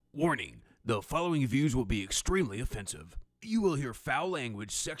Warning, the following views will be extremely offensive. You will hear foul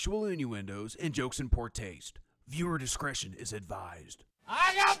language, sexual innuendos, and jokes in poor taste. Viewer discretion is advised.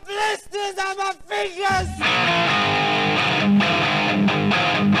 I got blisters on my fingers!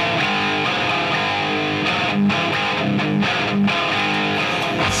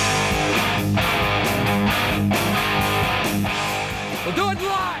 We'll do it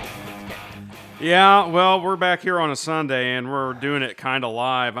live! Yeah, well, we're back here on a Sunday, and we're doing it kind of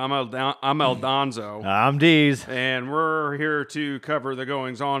live. I'm El Donzo, I'm Deez. and we're here to cover the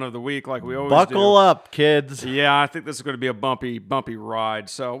goings-on of the week like we always Buckle up, kids. Yeah, I think this is going to be a bumpy ride.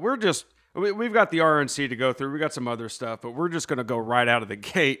 So we've got the RNC to go through. We got some other stuff, but we're just going to go right out of the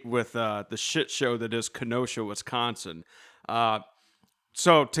gate with the shit show that is Kenosha, Wisconsin.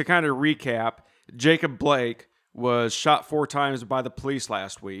 So to kind of recap, Jacob Blake was shot 4 times by the police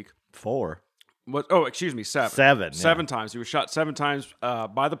last week. 4. Excuse me, 7. 7. 7 times. He was shot 7 times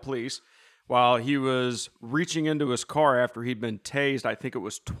by the police while he was reaching into his car after he'd been tased. I think it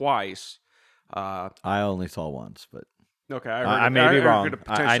was twice. I only saw once, but Okay, I may be wrong.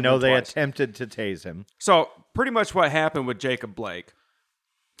 I know they twice. attempted to tase him. So pretty much what happened with Jacob Blake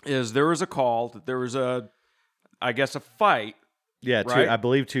is there was a call that there was a fight. Yeah, right? I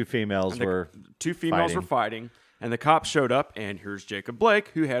believe 2 females And were 2 females fighting. were fighting, and the cops showed up, and here's Jacob Blake,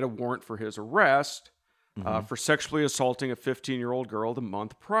 who had a warrant for his arrest for sexually assaulting a 15-year-old girl the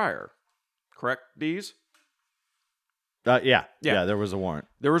month prior. Correct, Deez? Yeah, there was a warrant.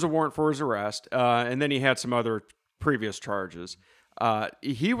 There was a warrant for his arrest, and then he had some other previous charges.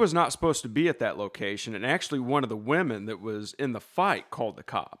 He was not supposed to be at that location, and actually one of the women that was in the fight called the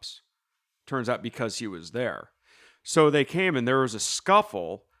cops. Turns out because he was there. So they came, and there was a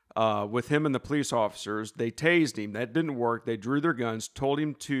scuffle with him and the police officers. They tased him. That didn't work. They drew their guns, told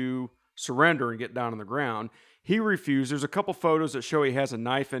him to surrender and get down on the ground. He refused. There's a couple photos that show he has a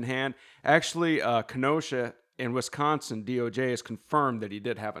knife in hand. Actually, Kenosha in Wisconsin, DOJ has confirmed that he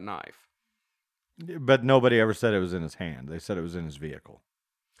did have a knife. But nobody ever said it was in his hand. They said it was in his vehicle.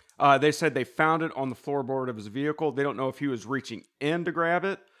 They said they found it on the floorboard of his vehicle. They don't know if he was reaching in to grab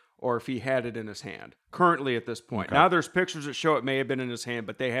it or if he had it in his hand currently at this point. Okay. Now there's pictures that show it may have been in his hand,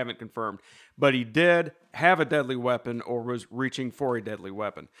 but they haven't confirmed. But he did have a deadly weapon or was reaching for a deadly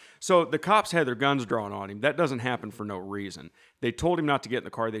weapon. So the cops had their guns drawn on him. That doesn't happen for no reason. They told him not to get in the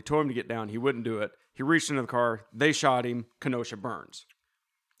car. They told him to get down. He wouldn't do it. He reached into the car. They shot him. Kenosha burns.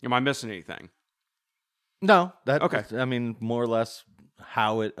 Am I missing anything? No, Okay. I mean, more or less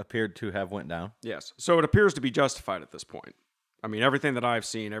how it appeared to have went down. Yes. So it appears to be justified at this point. I mean, everything that I've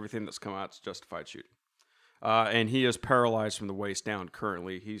seen, everything that's come out is justified shooting. And he is paralyzed from the waist down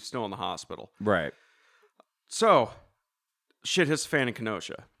currently. He's still in the hospital. Right. So, shit hits the fan in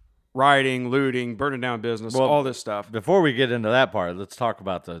Kenosha. Rioting, looting, burning down business, all this stuff. Before we get into that part, let's talk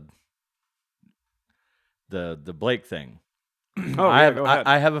about the Blake thing. Go ahead.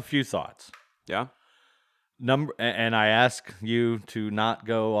 I have a few thoughts. Yeah? And I ask you to not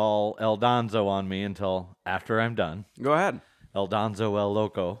go all El Donzo on me until after I'm done. Go ahead. El Donzo, El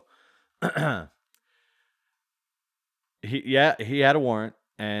Loco. He had a warrant,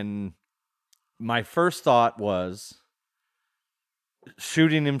 and my first thought was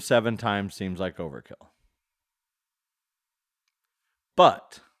shooting him 7 times seems like overkill.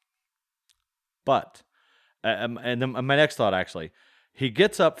 But, and then my next thought actually, he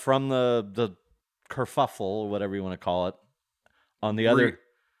gets up from the kerfuffle, or whatever you want to call it, on the other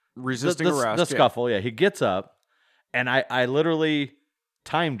Resisting the arrest. The scuffle, yeah. He gets up, and I literally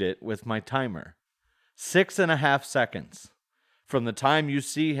timed it with my timer. 6.5 seconds from the time you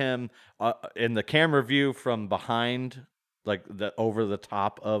see him in the camera view from behind, like over the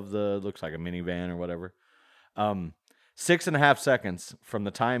top of looks like a minivan or whatever. 6.5 seconds from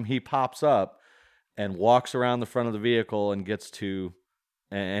the time he pops up and walks around the front of the vehicle and gets to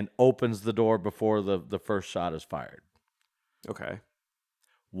and opens the door before the first shot is fired. Okay.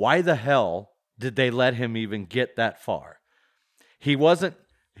 Why the hell did they let him even get that far? He wasn't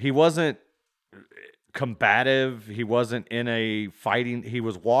combative. He wasn't in a fighting. He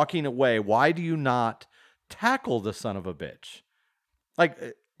was walking away. Why do you not tackle the son of a bitch? Like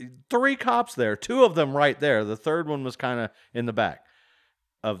 3 cops there, 2 of them right there. The third one was kind of in the back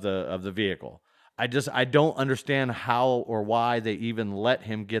of the vehicle. I don't understand how or why they even let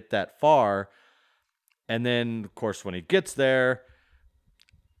him get that far. And then, of course, when he gets there,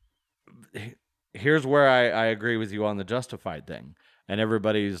 here's where I agree with you on the justified thing. And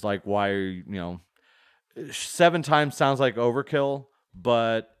everybody's like, why are you, 7 times sounds like overkill,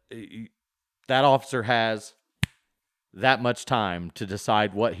 but that officer has that much time to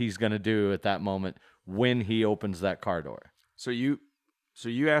decide what he's going to do at that moment when he opens that car door. So So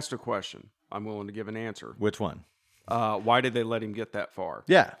you asked a question. I'm willing to give an answer. Which one? Why did they let him get that far?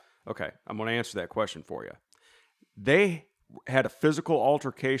 Yeah. Okay, I'm going to answer that question for you. They had a physical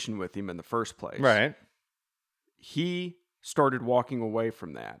altercation with him in the first place. Right. He started walking away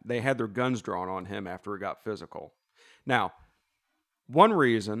from that. They had their guns drawn on him after it got physical. Now, one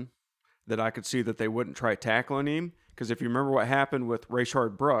reason that I could see that they wouldn't try tackling him, because if you remember what happened with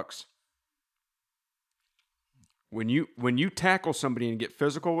Rayshard Brooks, when you tackle somebody and get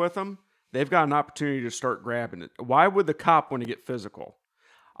physical with them, they've got an opportunity to start grabbing it. Why would the cop want to get physical?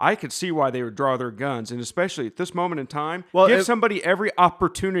 I could see why they would draw their guns, and especially at this moment in time, give somebody every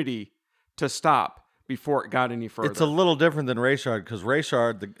opportunity to stop before it got any further. It's a little different than Rayshard, because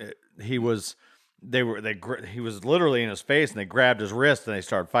Rayshard, he was literally in his face, and they grabbed his wrist and they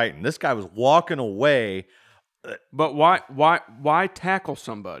started fighting. This guy was walking away. But why tackle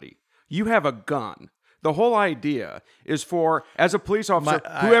somebody? You have a gun. The whole idea is for, as a police officer,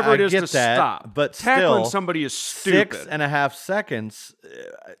 whoever it is to stop. But tackling still, somebody is stupid. 6.5 seconds.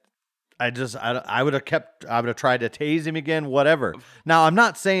 I would have tried to tase him again, whatever. Now, I'm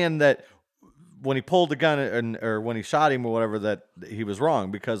not saying that when he pulled the gun or when he shot him or whatever that he was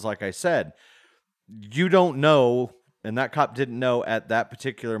wrong, because like I said, you don't know, and that cop didn't know at that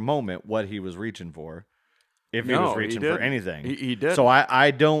particular moment what he was reaching for, if he was reaching for anything. He did. So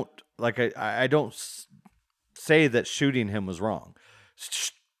I don't say that shooting him was wrong.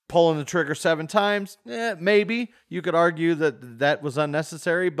 Pulling the trigger 7 times, maybe you could argue that was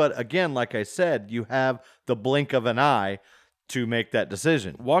unnecessary. But again, like I said, you have the blink of an eye to make that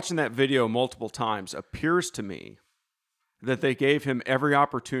decision. Watching that video multiple times appears to me that they gave him every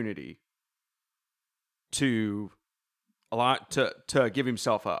opportunity to give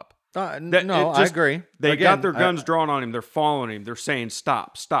himself up. I agree. They got their guns drawn on him. They're following him. They're saying,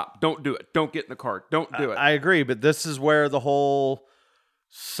 stop, don't do it. Don't get in the car. Don't do it. I agree, but this is where the whole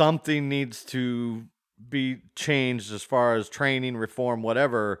something needs to be changed as far as training, reform,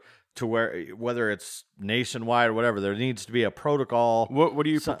 whatever, to whether it's nationwide or whatever, there needs to be a protocol. What do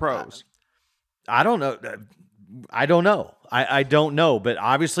you propose? I don't know. I don't know, but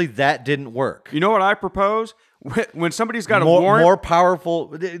obviously that didn't work. You know what I propose? When somebody's got a warrant, more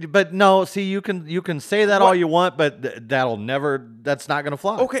powerful, but no. See, you can say that all you want, but that's not going to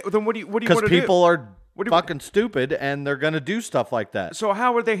fly. Okay, then what do you want to do? Because people are fucking stupid, and they're going to do stuff like that. So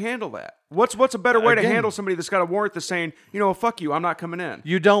how would they handle that? What's a better way to handle somebody that's got a warrant that's saying, fuck you, I'm not coming in?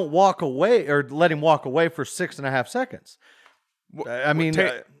 You don't walk away or let him walk away for 6.5 seconds. I mean,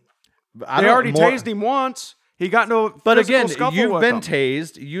 they already tased him once. He got no But again, scuffle you've with been him.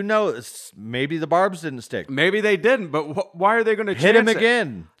 tased. Maybe the barbs didn't stick. Maybe they didn't, but why are they going to hit him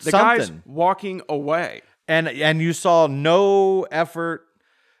again? The guy's walking away. And you saw no effort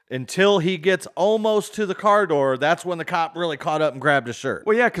until he gets almost to the car door. That's when the cop really caught up and grabbed his shirt.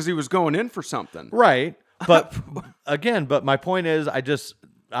 Well, yeah, because he was going in for something. Right. But again, my point is, I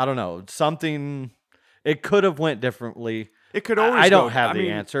don't know. Something, it could have went differently. It could always I don't have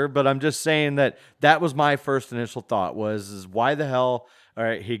the answer, but I'm just saying that was my first initial thought is why the hell, all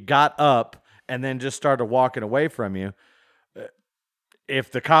right, he got up and then just started walking away from you.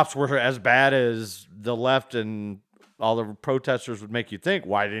 If the cops were as bad as the left and all the protesters would make you think,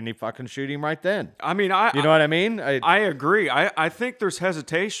 why didn't he fucking shoot him right then? I mean, you know what I mean? I agree. I think there's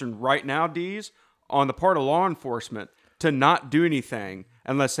hesitation right now, Deez, on the part of law enforcement to not do anything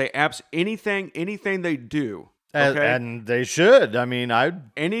unless they anything they do. Okay? And they should. I mean,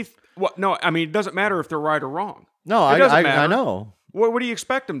 it doesn't matter if they're right or wrong. No, I know. What do you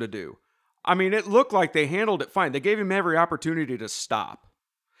expect them to do? I mean, it looked like they handled it fine. They gave him every opportunity to stop.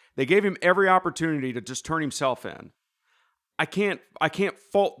 They gave him every opportunity to just turn himself in. I can't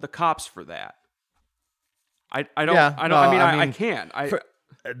fault the cops for that. I can't.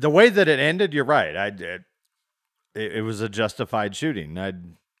 The way that it ended, you're right. It was a justified shooting.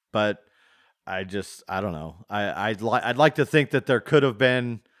 But I don't know. I'd like to think that there could have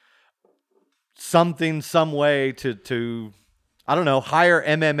been some way to I don't know, hire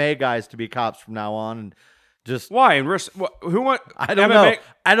MMA guys to be cops from now on, and just why and risk who want? I don't know.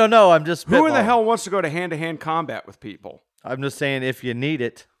 I don't know. I'm just who in the hell wants to go to hand-to-hand combat with people? I'm just saying, if you need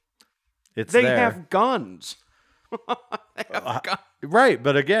it, they have guns. Right,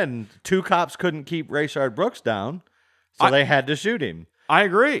 but again, 2 cops couldn't keep Rayshard Brooks down, so they had to shoot him. I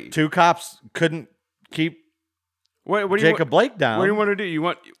agree. 2 cops couldn't keep Jacob Blake down. What do you want to do?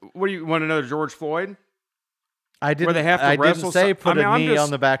 What do you want another George Floyd? I didn't. Where they have to wrestle. Didn't say put a knee on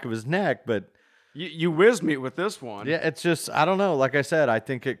the back of his neck, but you whizzed me with this one. Yeah, it's just I don't know. Like I said, I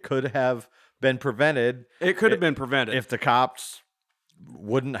think it could have been prevented. It could have been prevented if the cops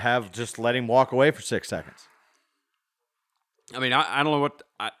wouldn't have just let him walk away for 6 seconds. I mean, I don't know what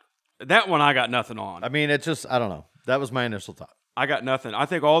that one. I got nothing on. I mean, it's just, I don't know. That was my initial thought. I got nothing. I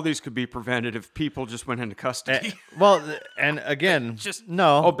think all these could be prevented if people just went into custody. Well, and again, Just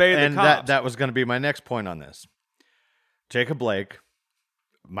no, obey the and cops. that was going to be my next point on this. Jacob Blake,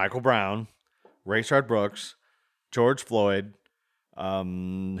 Michael Brown, Rayshard Brooks, George Floyd,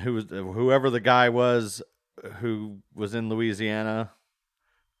 whoever the guy was who was in Louisiana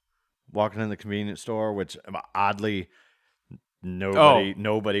walking in the convenience store, which oddly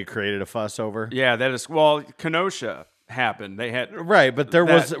nobody created a fuss over. Yeah, that is. Kenosha happened. They had Right, but there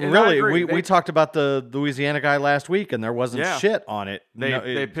was and I really agree. we talked about the Louisiana guy last week, and there wasn't Yeah. shit on it.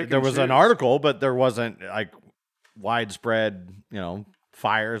 They pick there and was an choose. article, but there wasn't like widespread,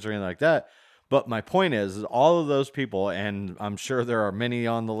 fires or anything like that. But my point is all of those people, and I'm sure there are many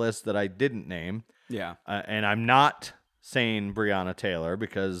on the list that I didn't name. Yeah. And I'm not saying Breonna Taylor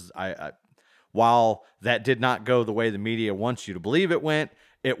because I while that did not go the way the media wants you to believe it went,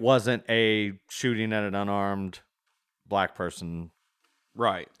 it wasn't a shooting at an unarmed black person.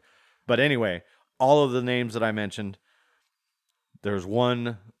 Right. But anyway, all of the names that I mentioned, there's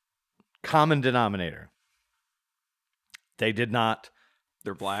one common denominator. They did not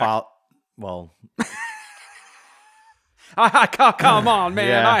They're black. Well, Come on, man.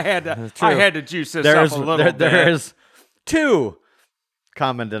 Yeah, I had to juice this up a little bit. There's two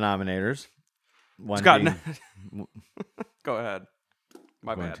common denominators. One It's got being Go ahead.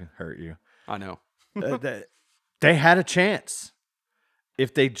 My going bad. to hurt you. I know. They had a chance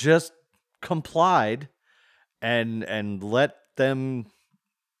if they just complied and let the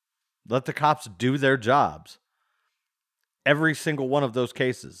cops do their jobs. Every single one of those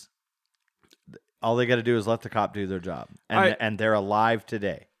cases, all they got to do is let the cop do their job, and they're alive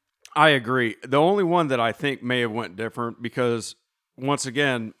today. I agree. The only one that I think may have went different because once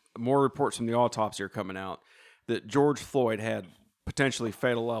again, more reports from the autopsy are coming out that George Floyd had potentially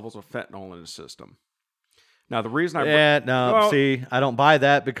fatal levels of fentanyl in his system. Now, the reason I don't buy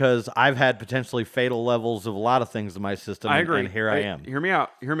that because I've had potentially fatal levels of a lot of things in my system. I agree. And here I am. Hear me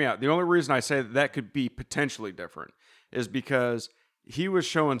out. The only reason I say that could be potentially different is because he was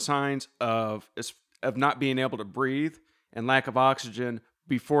showing signs of not being able to breathe and lack of oxygen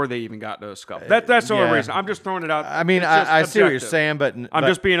before they even got to a scuffle. That's the only reason. I'm just throwing it out. I mean, It's just I see what you're objective. saying, but I'm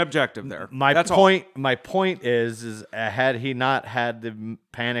just being objective there. My That's point. My point is had he not had the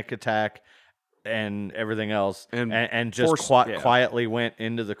panic attack and everything else, and just quietly went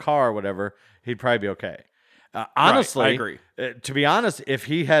into the car or whatever, he'd probably be okay. Honestly, I agree. To be honest, if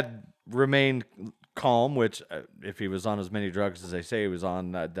he had remained calm, which if he was on as many drugs as they say he was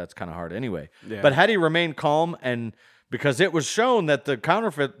on, that's kind of hard anyway. Yeah. But had he remained calm, and because it was shown that the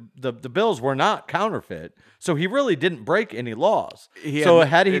counterfeit, the bills were not counterfeit, so he really didn't break any laws.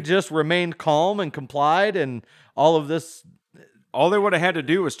 Had he just remained calm and complied and all of this, all they would have had to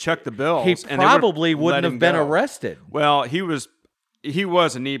do was check the bills. he and they probably let wouldn't him have been go. arrested. Well, he was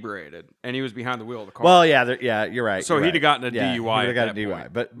inebriated and he was behind the wheel of the car. Well, yeah, you're right. So you're he'd right. have gotten a DUI. He would have at got a that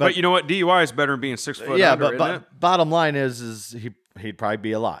DUI. point. But you know what? DUI is better than being 6 foot yeah, under, but isn't it? bottom line is he'd probably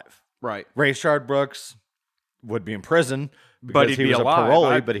be alive. Right. Rayshard Brooks would be in prison But because he'd he be was alive. a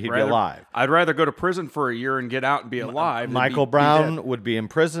parolee, but he'd be rather- alive. I'd rather go to prison for a year and get out and be alive. than Michael be Brown dead. would be in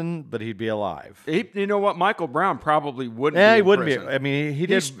prison, but he'd be alive. You know what? Michael Brown probably wouldn't. Yeah, be he in wouldn't prison. be. I mean, he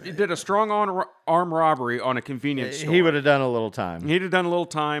did a strong arm robbery on a convenience store. He would have done a little time. He'd have done a little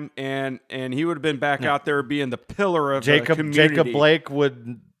time, and he would have been back out there being the pillar of the community. Jacob Blake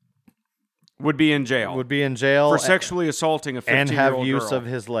would be in jail. be in jail for sexually assaulting a 15-year-old and have girl. use of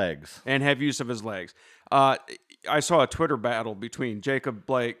his legs. And have use of his legs. I saw a Twitter battle between Jacob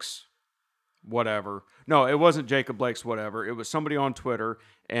Blake's whatever. No, it wasn't Jacob Blake's whatever. It was somebody on Twitter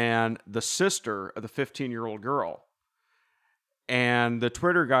and the sister of the 15-year-old girl. And the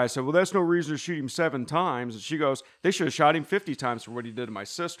Twitter guy said, well, that's no reason to shoot him 7 times. And she goes, they should have shot him 50 times for what he did to my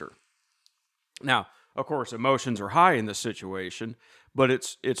sister. Now, of course, emotions are high in this situation, but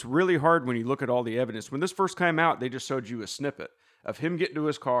it's really hard when you look at all the evidence. When this first came out, they just showed you a snippet of him getting to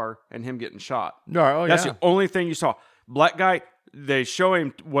his car and him getting shot. That's the only thing you saw. Black guy, they show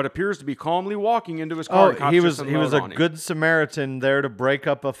him what appears to be calmly walking into his car. He was a good Samaritan there to break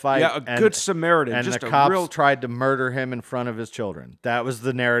up a fight. Yeah, good Samaritan. And just the a cops real... tried to murder him in front of his children. That was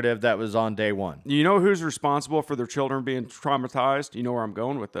the narrative that was on day one. You know who's responsible for their children being traumatized? You know where I'm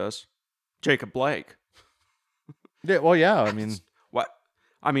going with this? Jacob Blake. Yeah, well, yeah. I mean, what?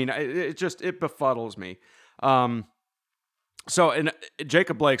 I mean, it befuddles me. So, and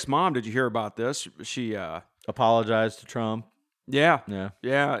Jacob Blake's mom, did you hear about this? She apologized to Trump. Yeah,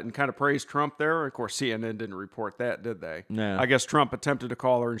 yeah, and kind of praised Trump there. Of course, CNN didn't report that, did they? No. I guess Trump attempted to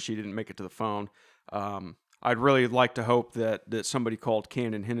call her, and she didn't make it to the phone. I'd really like to hope that somebody called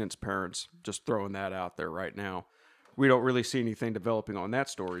Cannon Hennon's parents, just throwing that out there right now. We don't really see anything developing on that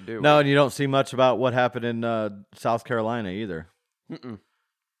story, do we? No, and you don't see much about what happened in South Carolina either.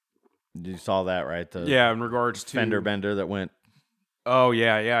 You saw that, right? In regards to fender bender that went. Oh,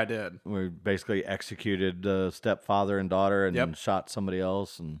 yeah, I did. We basically executed the stepfather and daughter and shot somebody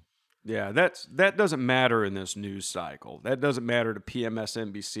else. And yeah, that doesn't matter in this news cycle. That doesn't matter to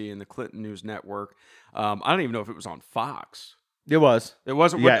PMSNBC and the Clinton News Network. I don't even know if it was on Fox. It was. It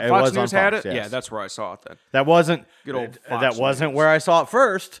wasn't. Yeah, Fox it was News on had Fox, it. yes. Yeah, that's where I saw it. Then that wasn't. Good old Fox that wasn't News. where I saw it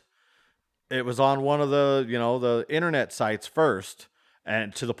first. It was on one of the internet sites first.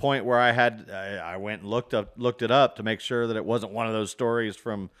 And to the point where I went and looked it up to make sure that it wasn't one of those stories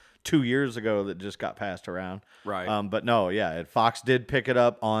from 2 years ago that just got passed around. Right. But no, Fox did pick it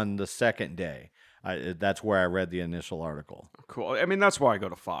up on the second day. That's where I read the initial article. Cool. I mean, that's why I go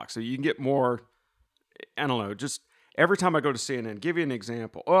to Fox. So you can get more. I don't know. Just every time I go to CNN, give you an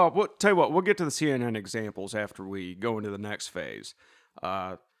example. Oh, well, tell you what, we'll get to the CNN examples after we go into the next phase.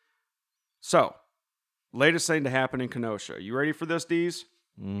 So. Latest thing to happen in Kenosha. You ready for this, Deez?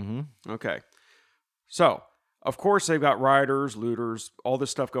 Mm-hmm. Okay. So, of course, they've got rioters, looters, all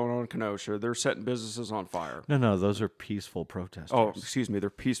this stuff going on in Kenosha. They're setting businesses on fire. No, those are peaceful protesters. Oh, excuse me. They're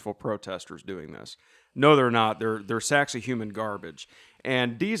peaceful protesters doing this. No, they're not. They're sacks of human garbage.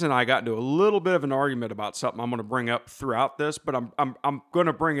 And Deez and I got into a little bit of an argument about something I'm going to bring up throughout this, but I'm going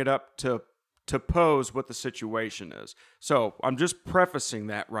to bring it up to pose what the situation is. So, I'm just prefacing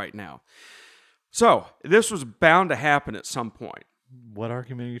that right now. So, this was bound to happen at some point. What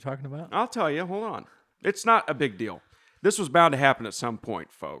argument are you talking about? I'll tell you. Hold on. It's not a big deal. This was bound to happen at some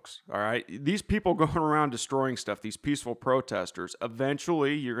point, folks. All right? These people going around destroying stuff, these peaceful protesters,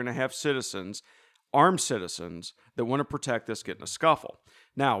 eventually you're going to have citizens, armed citizens, that want to protect this get in a scuffle.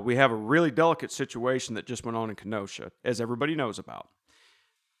 Now, we have a really delicate situation that just went on in Kenosha, as everybody knows about.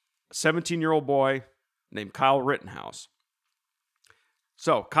 A 17-year-old boy named Kyle Rittenhouse.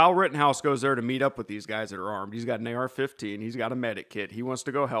 So, Kyle Rittenhouse goes there to meet up with these guys that are armed. He's got an AR-15. He's got a medic kit. He wants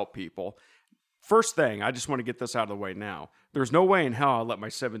to go help people. First thing, I just want to get this out of the way now. There's no way in hell I'll let my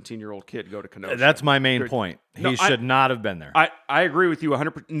 17-year-old kid go to Kenosha. That's my main point. He should not have been there. I agree with you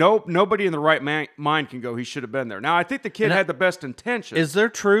 100%. Nobody in the right mind can go, he should have been there. Now, I think the kid had the best intentions. Is there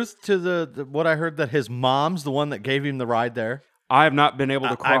truth to the what I heard that his mom's the one that gave him the ride there? I have not been able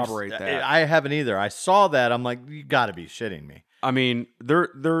to corroborate that. I haven't either. I saw that. I'm like, you got to be shitting me. I mean,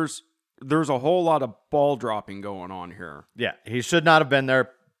 there's a whole lot of ball dropping going on here. Yeah, he should not have been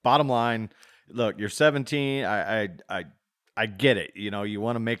there. Bottom line, look, you're 17. I get it. You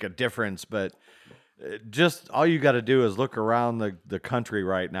want to make a difference, but just all you got to do is look around the country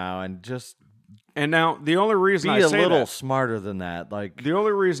right now and just. And now the only reason be a little smarter than that. Like the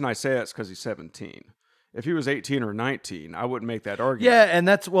only reason I say that is because he's 17. If he was 18 or 19, I wouldn't make that argument. Yeah, and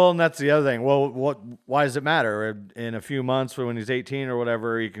that's the other thing. Well, why does it matter? In a few months, when he's 18 or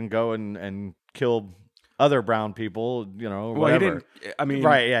whatever, he can go and kill other brown people, whatever. Well, he didn't. I mean,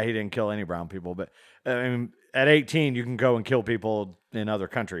 right? Yeah, he didn't kill any brown people, but I mean, at 18, you can go and kill people in other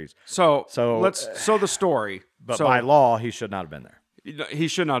countries. So the story. But by law, he should not have been there. He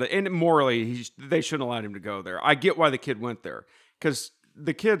should not, and morally, they shouldn't allow him to go there. I get why the kid went there because.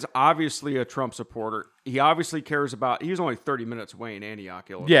 The kid's obviously a Trump supporter. He obviously cares about. He was only 30 minutes away in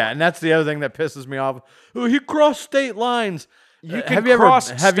Antioch, Illinois. Yeah, and that's the other thing that pisses me off. Oh, he crossed state lines. Have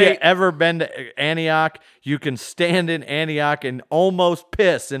you ever been to Antioch? You can stand in Antioch and almost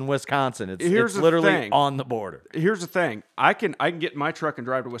piss in Wisconsin. It's literally on the border. Here's the thing: I can get in my truck and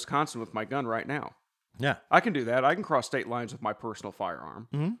drive to Wisconsin with my gun right now. Yeah, I can do that. I can cross state lines with my personal firearm.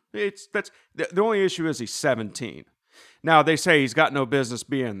 Mm-hmm. That's the only issue is he's 17. Now, they say he's got no business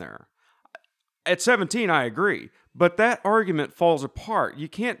being there. At 17, I agree. But that argument falls apart. You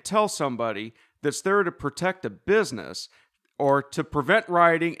can't tell somebody that's there to protect a business or to prevent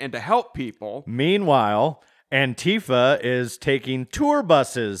rioting and to help people. Meanwhile, Antifa is taking tour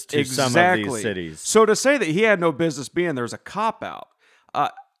buses to some of these cities. So to say that he had no business being there is a cop-out.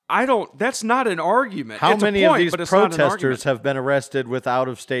 That's not an argument. How it's many a point, of these protesters have been arrested with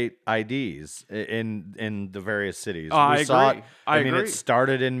out-of-state IDs in the various cities? I agree. I mean, it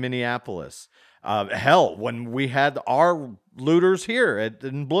started in Minneapolis. Hell, when we had our looters here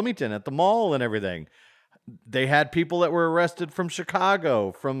in Bloomington at the mall and everything, they had people that were arrested from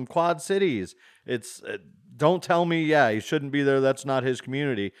Chicago, from Quad Cities. Don't tell me, he shouldn't be there. That's not his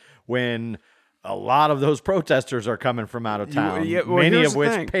community. When a lot of those protesters are coming from out of town, many of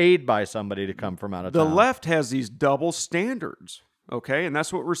which paid by somebody to come from out of town. The left has these double standards, okay? And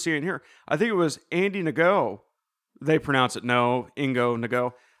that's what we're seeing here. I think it was Andy Ngo. They pronounce it Ingo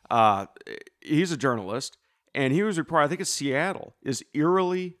Ngo. He's a journalist, and he was reporting, I think it's Seattle, is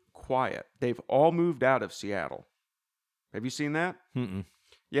eerily quiet. They've all moved out of Seattle. Have you seen that? Mm-mm.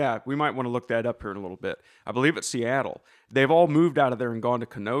 Yeah, we might want to look that up here in a little bit. I believe it's Seattle. They've all moved out of there and gone to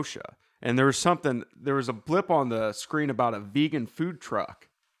Kenosha. And there was a blip on the screen about a vegan food truck.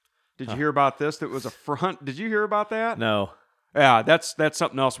 Did you hear about this? That was a front. Did you hear about that? No. Yeah, that's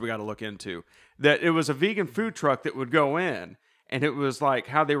something else we got to look into. That it was a vegan food truck that would go in, and it was like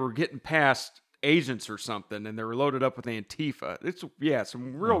how they were getting past agents or something, and they were loaded up with Antifa. It's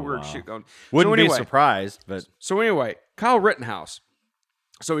some real weird shit going. Wouldn't be surprised, but so anyway, Kyle Rittenhouse.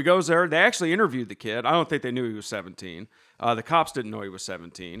 So he goes there. They actually interviewed the kid. I don't think they knew he was 17. The cops didn't know he was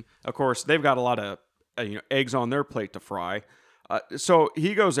 17. Of course, they've got a lot of eggs on their plate to fry. So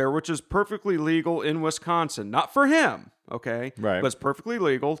he goes there, which is perfectly legal in Wisconsin. Not for him, okay? Right. But it's perfectly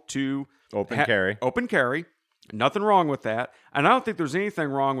legal to carry. Open carry. Nothing wrong with that. And I don't think there's anything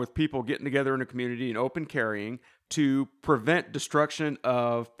wrong with people getting together in a community and open carrying to prevent destruction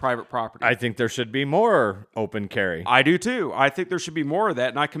of private property. I think there should be more open carry. I do too. I think there should be more of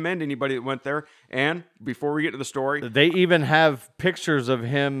that, and I commend anybody that went there. And before we get to the story, They even have pictures of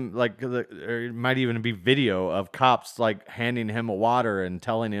him, or it might even be video of cops like handing him a water and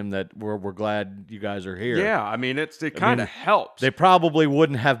telling him that we're glad you guys are here. yeah, I mean it kind of helps. They probably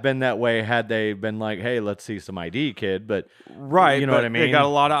wouldn't have been that way had they been like, "Hey, let's see some ID, kid." But Right, you know but what I mean. They got a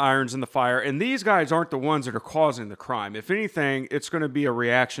lot of irons in the fire, and these guys aren't the ones that are causing the crime. If anything, it's going to be a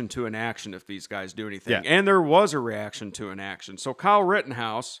reaction to an action if these guys do anything. Yeah. And there was a reaction to an action. So Kyle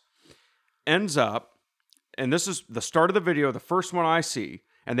Rittenhouse ends up, and this is the start of the video, the first one I see,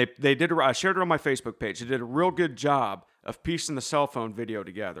 and they did. I shared it on my Facebook page. They did a real good job of piecing the cell phone video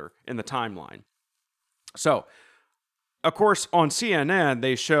together in the timeline. So, of course, on CNN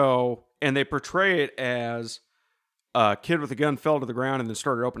they show and they portray it as a kid with a gun fell to the ground and then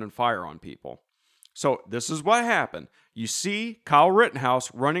started opening fire on people. So this is what happened. You see Kyle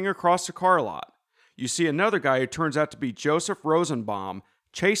Rittenhouse running across the car lot. You see another guy who turns out to be Joseph Rosenbaum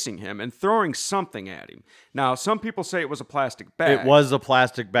chasing him and throwing something at him. Now, some people say it was a plastic bag. It was a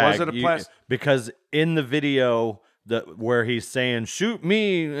plastic bag. Was it a plastic? Because in the video where he's saying, "Shoot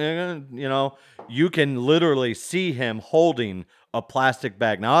me," you can literally see him holding a plastic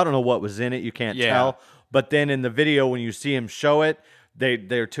bag. Now, I don't know what was in it. You can't tell. But then in the video, when you see him show it, they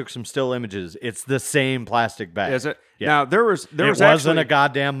took some still images. It's the same plastic bag. Is it? Yeah. Now, there was it wasn't actually a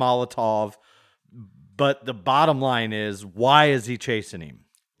goddamn Molotov. But the bottom line is, why is he chasing him?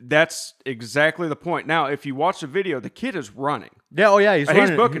 That's exactly the point. Now, if you watch the video, the kid is running. Yeah, oh yeah, he's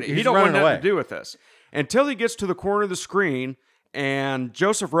booking it. He don't want running nothing away. to do with this until he gets to the corner of the screen and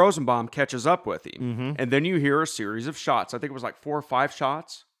Joseph Rosenbaum catches up with him. Mm-hmm. And then you hear a series of shots. I think it was like 4 or 5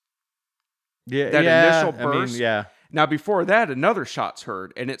 shots. Yeah, That initial burst. I mean, yeah. Now, before that, another shot's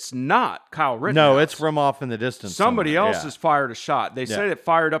heard, and it's not Kyle Rittenhouse. No, it's from off in the distance. Somebody somewhere. else Yeah. has fired a shot. They Yeah. said it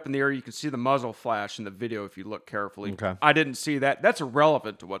fired up in the air. You can see the muzzle flash in the video if you look carefully. Okay. I didn't see that. That's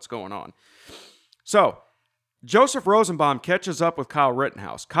irrelevant to what's going on. So, Joseph Rosenbaum catches up with Kyle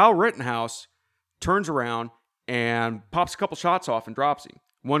Rittenhouse. Kyle Rittenhouse turns around and pops a couple shots off and drops him.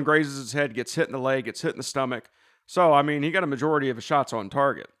 One grazes his head, gets hit in the leg, gets hit in the stomach. So, I mean, he got a majority of his shots on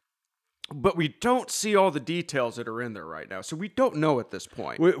target. But we don't see all the details that are in there right now. So we don't know at this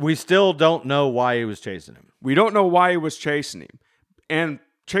point. We still don't know why he was chasing him. We don't know why he was chasing him and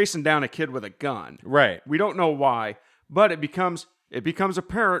chasing down a kid with a gun. Right. We don't know why, but it becomes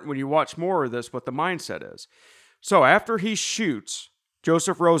apparent when you watch more of this what the mindset is. So after he shoots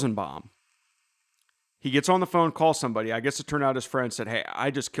Joseph Rosenbaum, he gets on the phone, calls somebody. I guess it turned out his friend said, "Hey,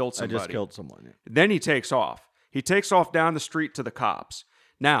 I just killed somebody." I just killed someone. Then he takes off. He takes off down the street to the cops.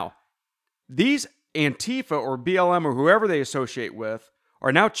 Now, these Antifa or BLM or whoever they associate with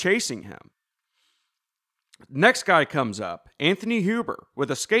are now chasing him. Next guy comes up, Anthony Huber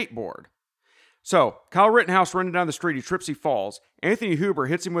with a skateboard. So Kyle Rittenhouse running down the street, he trips, he falls. Anthony Huber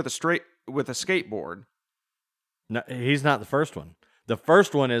hits him with a skateboard. No, he's not the first one. The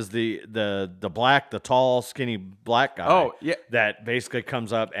first one is the black, the tall, skinny black guy. Oh, yeah. That basically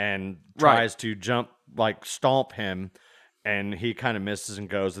comes up and tries to jump, like stomp him, and he kind of misses and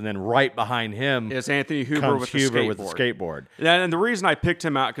goes. And then right behind him Is Anthony Huber comes with the Huber skateboard. with the skateboard. And the reason I picked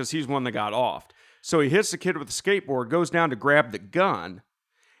him out because he's one that got offed. So he hits the kid with the skateboard, goes down to grab the gun,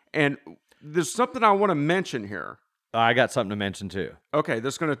 and there's something I want to mention here. I got something to mention too. Okay,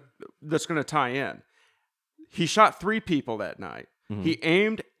 that's gonna tie in. He shot 3 people that night. Mm-hmm. He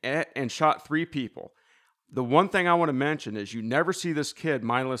aimed at and shot 3 people. The one thing I want to mention is you never see this kid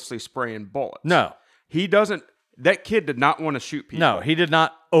mindlessly spraying bullets. No. He doesn't. That kid did not want to shoot people. No, he did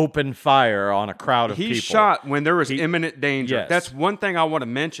not open fire on a crowd of people. He shot when there was imminent danger. Yes. That's one thing I want to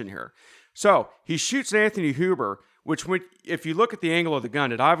mention here. So he shoots Anthony Huber, which if you look at the angle of the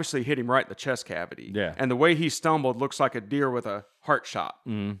gun, it obviously hit him right in the chest cavity. Yeah. And the way he stumbled looks like a deer with a heart shot.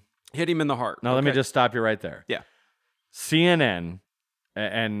 Hit him in the heart. Now, let me just stop you right there. Yeah. CNN,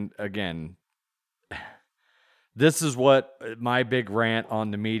 and again, this is what my big rant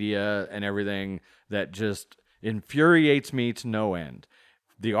on the media and everything that just infuriates me to no end.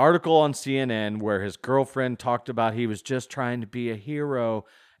 The article on CNN where his girlfriend talked about he was just trying to be a hero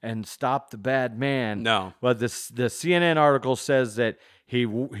and stop the bad man. No. But the CNN article says that he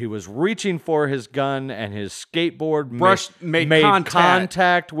was reaching for his gun and his skateboard made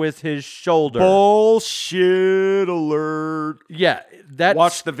contact with his shoulder. Bullshit alert. Yeah,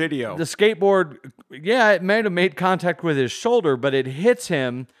 watch the video. The skateboard, it may have made contact with his shoulder, but it hits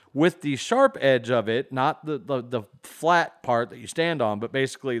him with the sharp edge of it, not the flat part that you stand on, but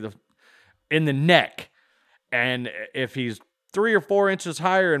basically in the neck. And if he's 3 or 4 inches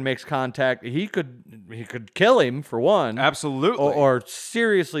higher and makes contact, he could kill him for one. Absolutely. Or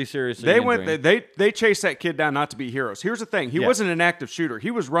seriously they chased that kid down not to be heroes. Here's the thing. He wasn't an active shooter.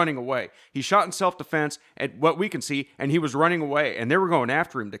 He was running away. He shot in self-defense at what we can see, and he was running away, and they were going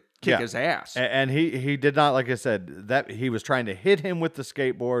after him to kick his ass. And he did not, like I said, that he was trying to hit him with the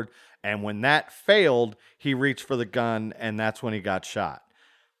skateboard, and when that failed, he reached for the gun, and that's when he got shot.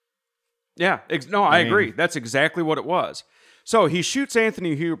 Yeah. I agree. That's exactly what it was. So he shoots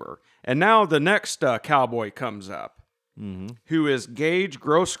Anthony Huber, and now the next cowboy comes up, who is Gage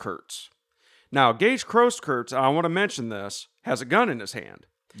Grosskurtz. Now, Gage Grosskurtz, I want to mention this, has a gun in his hand.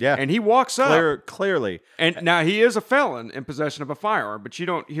 Yeah. And he walks up. Clearly. And now he is a felon in possession of a firearm, but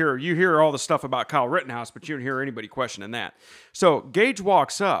you hear all the stuff about Kyle Rittenhouse, but you don't hear anybody questioning that. So Gage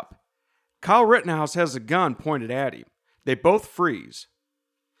walks up. Kyle Rittenhouse has a gun pointed at him. They both freeze.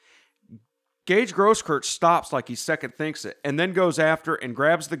 Gage Grosskurtz stops like he second thinks it, and then goes after and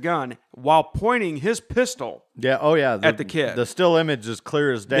grabs the gun while pointing his pistol at the kid. The still image is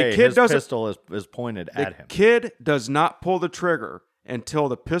clear as day. His pistol is pointed at him. The kid does not pull the trigger until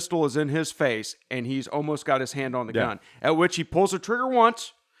the pistol is in his face, and he's almost got his hand on the gun, at which he pulls the trigger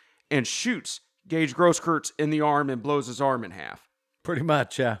once and shoots Gage Grosskurtz in the arm and blows his arm in half. Pretty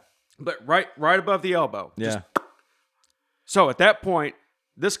much, yeah. But right above the elbow. Yeah. So at that point,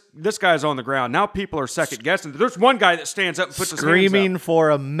 This guy's on the ground. Now people are second guessing. There's one guy that stands up and puts his hands up. Screaming for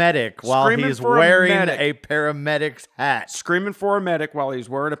a medic while he's wearing a paramedic's hat. Screaming for a medic while he's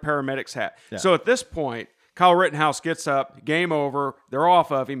wearing a paramedic's hat. Yeah. So at this point, Kyle Rittenhouse gets up, game over. They're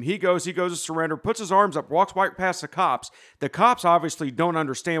off of him. He goes to surrender, puts his arms up, walks right past the cops. The cops obviously don't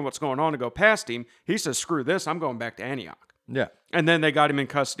understand what's going on to go past him. He says, screw this, I'm going back to Antioch. Yeah. And then they got him in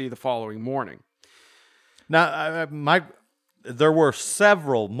custody the following morning. Now, there were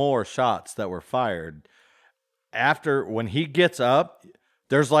several more shots that were fired. When he gets up,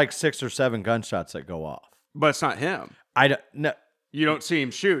 there's like 6 or 7 gunshots that go off. But it's not him. No. You don't see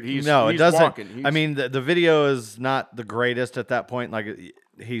him shoot. He's it doesn't. Walking. The video is not the greatest at that point. Like,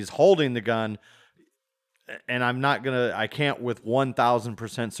 he's holding the gun, and I can't with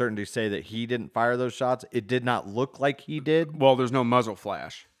 1,000% certainty say that he didn't fire those shots. It did not look like he did. Well, there's no muzzle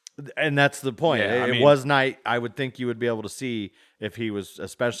flash. And that's the point. Yeah, it was night. I would think you would be able to see if he was,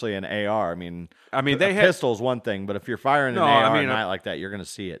 especially an AR. Pistol's one thing, but if you're firing an AR at night like that, you're going to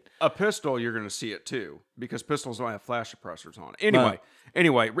see it. A pistol, you're going to see it too, because pistols don't have flash suppressors on it.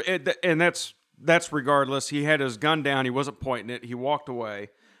 Anyway, and that's regardless. He had his gun down. He wasn't pointing it. He walked away.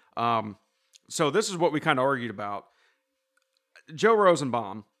 So this is what we kind of argued about. Joe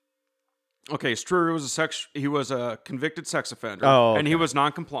Rosenbaum. Okay, it's true. He was a convicted sex offender, and he was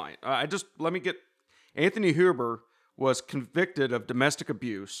non-compliant. Anthony Huber was convicted of domestic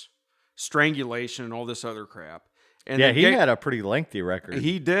abuse, strangulation, and all this other crap. And he had a pretty lengthy record.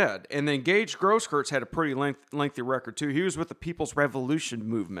 He did, and then Gage Grosskurtz had a pretty lengthy record too. He was with the People's Revolution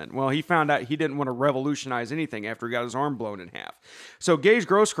movement. Well, he found out he didn't want to revolutionize anything after he got his arm blown in half. So Gage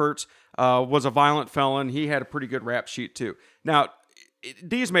Grosskurtz was a violent felon. He had a pretty good rap sheet too. Now,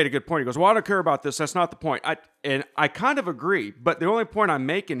 Dee's made a good point. He goes, well, I don't care about this. That's not the point. I kind of agree, but the only point I'm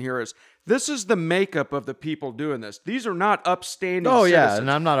making here is this is the makeup of the people doing this. These are not upstanding citizens. Yeah,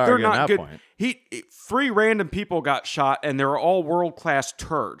 and I'm not arguing that point. 3 random people got shot, and they're all world-class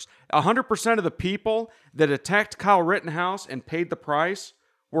turds. 100% of the people that attacked Kyle Rittenhouse and paid the price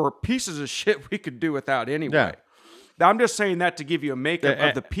were pieces of shit we could do without anyway. Yeah. I'm just saying that to give you a makeup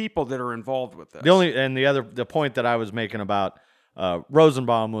of the people that are involved with this. The point that I was making about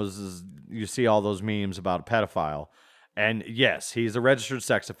Rosenbaum was you see all those memes about a pedophile, and yes, he's a registered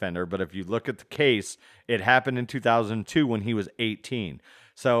sex offender, but if you look at the case, it happened in 2002 when he was 18.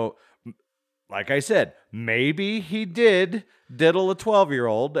 So like I said, maybe he did diddle a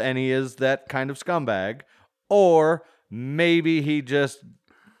 12-year-old and he is that kind of scumbag, or maybe he just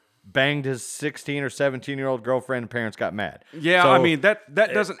banged his 16 or 17-year-old girlfriend and parents got mad. Yeah, So, I mean that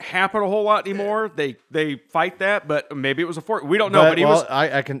doesn't happen a whole lot anymore. They fight that, but maybe it was a fort. We don't know, but he was.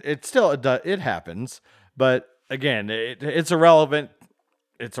 I can. It still it happens, but again, it's irrelevant.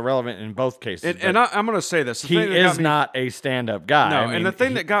 It's irrelevant in both cases. And I'm going to say this: he is not a stand-up guy. No, I mean, and the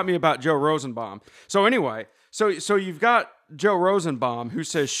thing that got me about Joe Rosenbaum. So anyway, so you've got Joe Rosenbaum who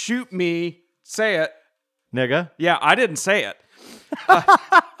says, "Shoot me, say it, nigga." Yeah, I didn't say it.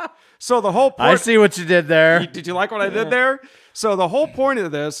 So the whole point, I see what you did there. Did you like what I did there? So the whole point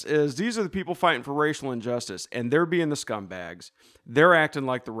of this is these are the people fighting for racial injustice, and they're being the scumbags. They're acting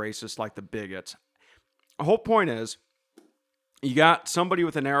like the racists, like the bigots. The whole point is you got somebody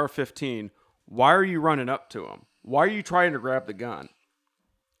with an AR-15. Why are you running up to him? Why are you trying to grab the gun?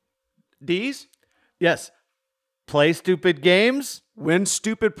 D's? Yes. Play stupid games. Win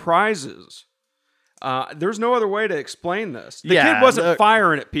stupid prizes. There's no other way to explain this. The Yeah, kid wasn't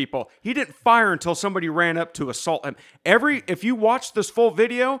firing at people. He didn't fire until somebody ran up to assault him. If you watch this full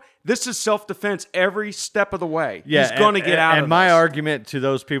video, this is self-defense every step of the way. Yeah, he's going to get out of And my this. argument to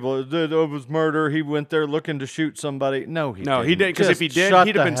those people is that it was murder. He went there looking to shoot somebody. No, he didn't. He didn't, because if he Just did, shut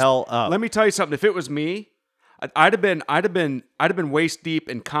he'd have the been. hell up. Let me tell you something. If it was me, I'd have been waist deep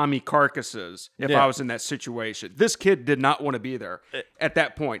in commie carcasses if Yeah. I was in that situation. This kid did not want to be there at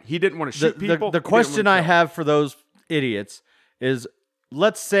that point. He didn't want to shoot people. The question I have for those idiots is,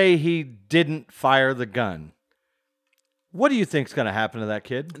 let's say he didn't fire the gun. What do you think's going to happen to that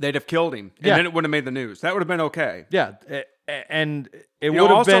kid? They'd have killed him, and Yeah. then it wouldn't have made the news. That would have been okay. Yeah, and it know, would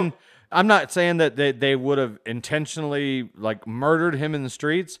have also- been. I'm not saying that they would have intentionally like murdered him in the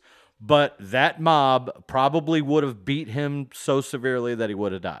streets, but that mob probably would have beat him so severely that he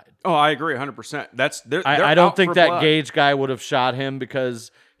would have died. Oh, I agree 100%. They're I don't out think for that blood. Gage guy would have shot him because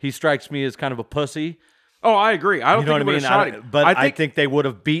he strikes me as kind of a pussy. Oh, I agree. I don't You know think what I he mean? would have shot him. But I think they would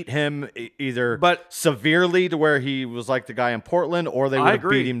have beat him either severely to where he was like the guy in Portland, or they would have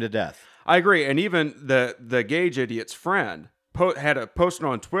agree. beat him to death. I agree. And even the Gage idiot's friend had a post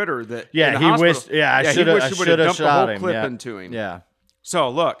on Twitter that Yeah, in the he hospital- wished. Yeah, I he should wished have he would have dumped the shot whole him. clip Yeah. into him. Yeah. So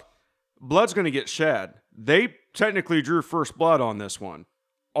look, blood's going to get shed. They technically drew first blood on this one,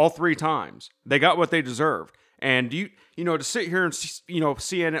 all 3 times. They got what they deserved. And you know, to sit here and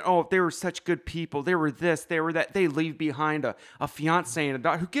CNN, oh, they were such good people. They were this, they were that. They leave behind a fiance and a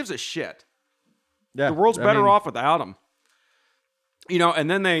daughter. Who gives a shit? Yeah, The world's I better mean, off without them. You know, and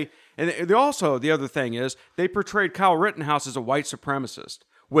then they also, the other thing is, they portrayed Kyle Rittenhouse as a white supremacist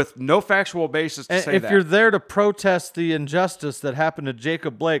with no factual basis to say if that. you're there to protest the injustice that happened to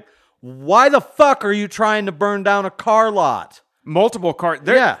Jacob Blake, why the fuck are you trying to burn down a car lot? Multiple cars.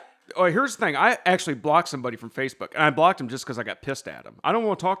 Yeah. Oh, here's the thing. I actually blocked somebody from Facebook, and I blocked him just because I got pissed at him. I don't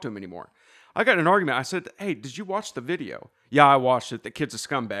want to talk to him anymore. I got in an argument. I said, hey, did you watch the video? Yeah, I watched it. The kid's a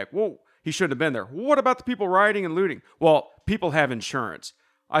scumbag. Well, he shouldn't have been there. Well, what about the people rioting and looting? Well, people have insurance.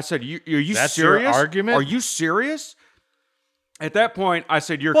 I said, are you That's your serious? argument? Are you serious? At that point, I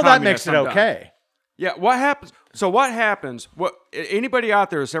said, you're Well, that communist. makes it I'm done. okay. Yeah, what happens? So what happens? What anybody out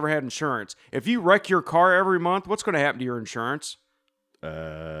there that's ever had insurance? If you wreck your car every month, what's going to happen to your insurance?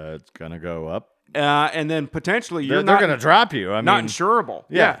 It's gonna go up. And then potentially They're not gonna drop you. I not mean, insurable.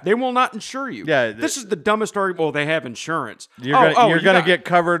 Yeah. They will not insure you. Yeah, this is the dumbest argument. Well, they have insurance. you're you gonna got- get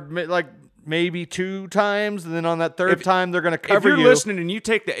covered like maybe 2 times, and then on that third time they're gonna cover If you're you. listening and you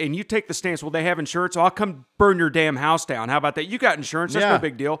take the stance, well, they have insurance, so I'll come burn your damn house down. How about that? You got insurance. That's Yeah. no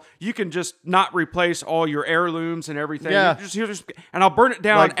big deal. You can just not replace all your heirlooms and everything. Yeah. You just and I'll burn it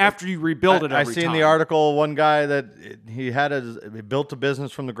down Like, after you rebuild it. I Every seen time. the article. One guy that he built a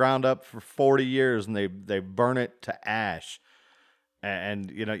business from the ground up for 40 years, and they burn it to ash.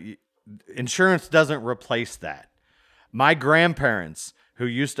 And insurance doesn't replace that. My grandparents, who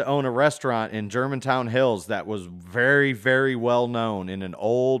used to own a restaurant in Germantown Hills that was very, very well known in an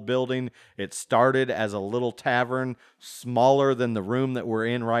old building. It started as a little tavern, smaller than the room that we're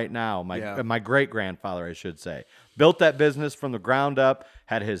in right now. My great-grandfather, I should say, built that business from the ground up,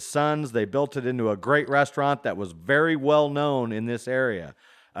 had his sons. They built it into a great restaurant that was very well known in this area.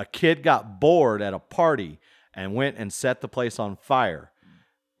 A kid got bored at a party and went and set the place on fire.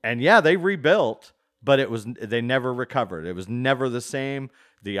 And yeah, they rebuilt, but they never recovered. It was never the same.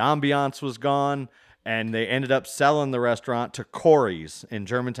 The ambiance was gone, and they ended up selling the restaurant to Corey's in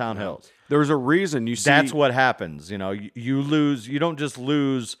Germantown Hills. There's a reason you see. That's what happens. You lose. You don't just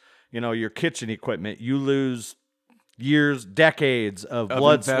lose, your kitchen equipment. You lose years, decades of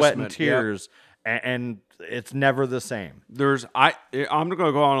blood, sweat, and investment, yep. tears. and it's never the same. I'm going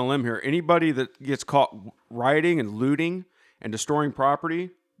to go on a limb here. Anybody that gets caught rioting and looting and destroying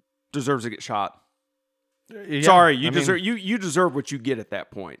property deserves to get shot. Yeah, Sorry, you deserve what you get at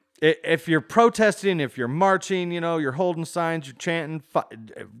that point. If you're protesting, if you're marching, you're holding signs, you're chanting,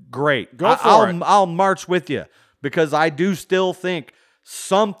 great. Go for it. I'll march with you because I do still think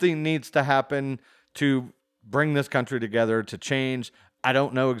something needs to happen to bring this country together, to change. I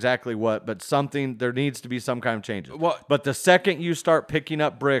don't know exactly what, but there needs to be some kind of changes. But the second you start picking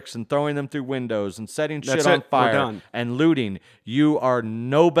up bricks and throwing them through windows and setting shit on fire and looting, you are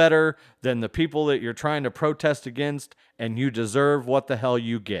no better than the people that you're trying to protest against, and you deserve what the hell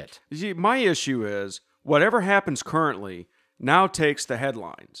you get. See, my issue is whatever happens currently now takes the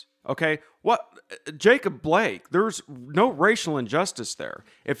headlines. Okay? Jacob Blake, there's no racial injustice there.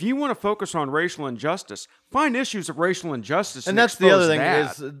 If you want to focus on racial injustice, find issues of racial injustice. And that's the other thing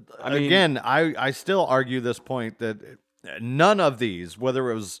is, I still argue this point that none of these,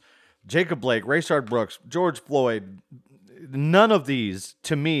 whether it was Jacob Blake, Rayshard Brooks, George Floyd, none of these,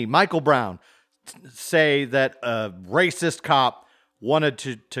 to me, Michael Brown, say that a racist cop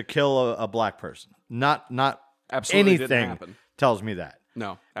wanted to kill a black person. Not Absolutely anything didn't happen. Tells me that.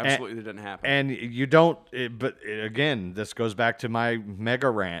 No, absolutely didn't happen. And you don't, but again, this goes back to my mega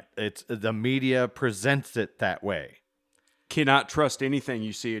rant. It's the media presents it that way. Cannot trust anything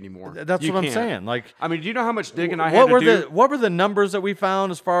you see anymore. That's what I'm saying. Like, I mean, do you know how much digging I had to do? What were the numbers that we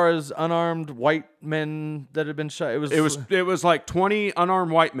found as far as unarmed white men that had been shot? It was like 20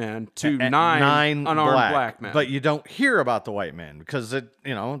 unarmed white men to nine unarmed black men. But you don't hear about the white men because it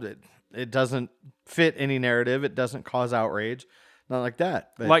doesn't fit any narrative. It doesn't cause outrage. Not like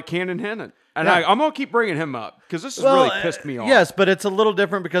that. But, like Cannon Hennon. And yeah. I'm going to keep bringing him up because this has really pissed me off. Yes, but it's a little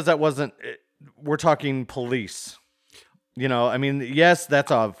different because that wasn't... we're talking police. I mean, yes, that's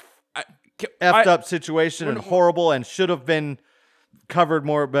a effed up situation and horrible and should have been covered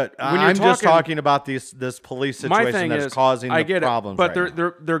more, but I'm just talking about this police situation that's causing the problems. But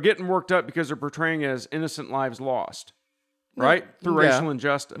they're getting worked up because they're portraying it as innocent lives lost, right? Through racial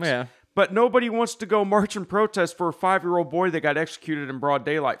injustice. Yeah. But nobody wants to go march and protest for a 5-year-old boy that got executed in broad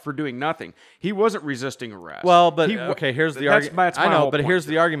daylight for doing nothing. He wasn't resisting arrest. Well, but here's the argument. I know, but here's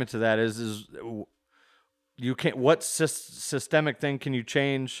the there. argument to that is you can't. What systemic thing can you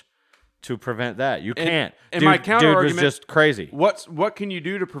change to prevent that? You can't. And my counter argument was just crazy. What can you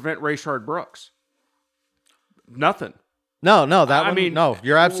do to prevent Rayshard Brooks? Nothing. No,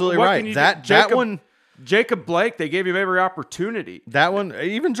 you're absolutely right. That one. Jacob Blake, they gave him every opportunity. That one,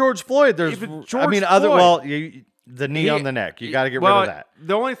 even George Floyd. The knee on the neck. You got to get rid of that.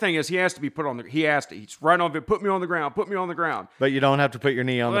 The only thing is, he has to be put on the. He has to. He's right on. Put me on the ground. Put me on the ground. But you don't have to put your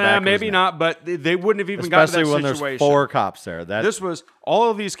knee on the back. Maybe not. But they wouldn't have even gotten to that situation. Especially when there's 4 cops there.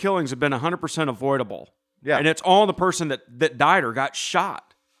 All of these killings have been 100% avoidable. Yeah, and it's all the person that died or got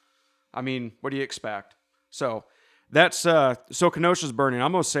shot. I mean, what do you expect? So. That's so Kenosha's burning.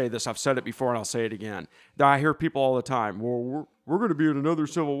 I'm going to say this. I've said it before and I'll say it again. I hear people all the time, well, we're going to be in another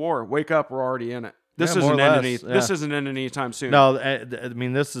civil war. Wake up, we're already in it. This isn't ending anytime soon. No, I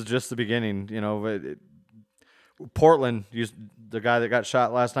mean, this is just the beginning. Portland, the guy that got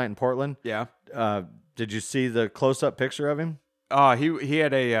shot last night in Portland. Yeah. Did you see the close-up picture of him? He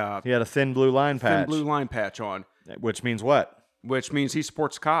had a thin blue line patch. Thin blue line patch on. Which means what? Which means he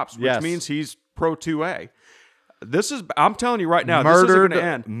supports cops. Which means he's pro 2A. I'm telling you right now, this isn't going to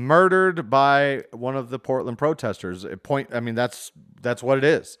end. Murdered by one of the Portland protesters. That's what it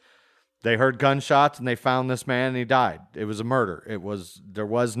is. They heard gunshots and they found this man and he died. It was a murder. There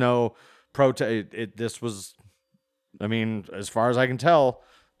was no protest. This was, as far as I can tell,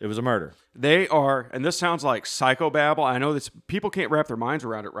 it was a murder. They are, and this sounds like psychobabble. I know this. People can't wrap their minds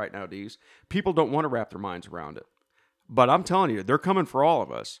around it right now, Dees. People don't want to wrap their minds around it. But I'm telling you, they're coming for all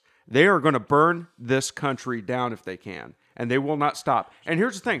of us. They are going to burn this country down if they can, and they will not stop. And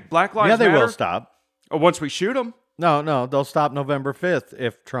here's the thing: Black Lives Matter. Yeah, they will stop. Once we shoot them. No, they'll stop November 5th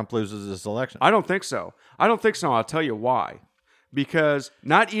if Trump loses this election. I don't think so. I'll tell you why. Because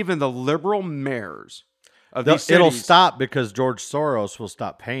not even the liberal mayors of these cities... It'll stop because George Soros will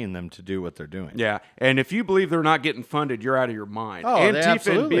stop paying them to do what they're doing. Yeah, and if you believe they're not getting funded, you're out of your mind. Oh, Antifa they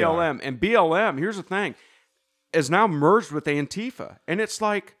absolutely and BLM. are. And BLM, here's the thing, is now merged with Antifa. And it's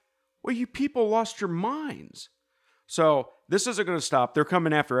like... Well, you people lost your minds. So this isn't going to stop. They're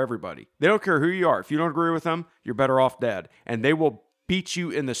coming after everybody. They don't care who you are. If you don't agree with them, you're better off dead. And they will beat you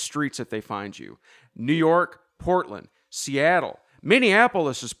in the streets if they find you. New York, Portland, Seattle.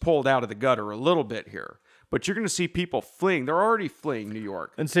 Minneapolis is pulled out of the gutter a little bit here. But you're going to see people fleeing. They're already fleeing New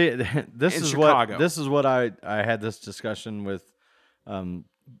York. And see, this is Chicago. what I had this discussion with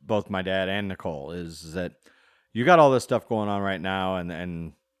both my dad and Nicole is that you got all this stuff going on right now,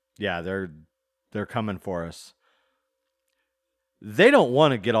 and yeah, they're coming for us. They don't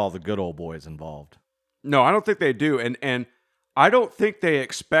want to get all the good old boys involved. No, I don't think they do, and I don't think they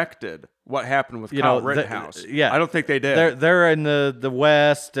expected what happened with Kyle Rittenhouse. Yeah, I don't think they did. They're in the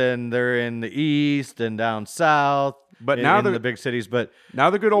West, and they're in the East and down South, but now in the big cities. But now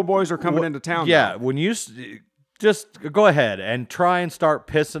the good old boys are coming into town. Yeah, though. when you just go ahead and try and start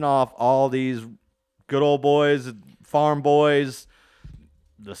pissing off all these good old boys, farm boys,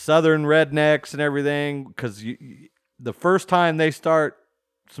 the Southern rednecks, and everything, because the first time they start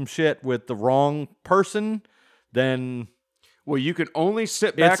some shit with the wrong person, then well, you can only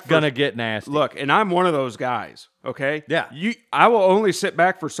sit back. It's gonna get nasty. Look, and I'm one of those guys. Okay, yeah. I will only sit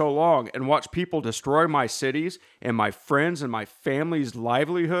back for so long and watch people destroy my cities and my friends and my family's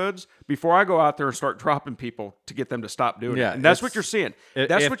livelihoods before I go out there and start dropping people to get them to stop doing it. And that's what you're seeing.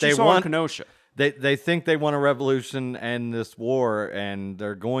 That's what you saw in Kenosha. They think they want a revolution and this war, and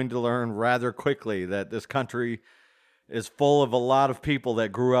they're going to learn rather quickly that this country is full of a lot of people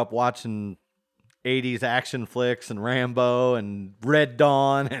that grew up watching 80s action flicks and Rambo and Red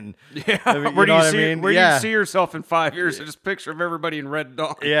Dawn and where do you see yourself in 5 years? Just a picture of everybody in Red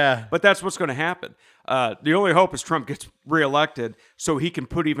Dawn. Yeah, but that's what's going to happen. The only hope is Trump gets reelected so he can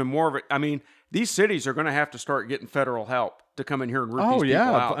put even more of it. I mean, these cities are going to have to start getting federal help to come in here and root these people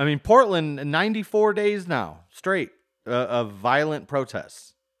out. I mean, Portland, 94 days now straight of violent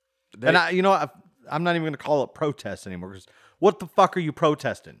protests. I'm not even going to call it protests anymore, because what the fuck are you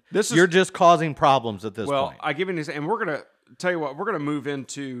protesting? You're just causing problems at this point. Well, I give you an example, and we're going to tell you what, we're going to move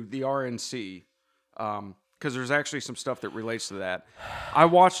into the RNC because there's actually some stuff that relates to that. I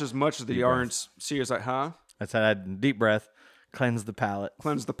watched as much of the RNC as I said I had deep breath, cleanse the palate.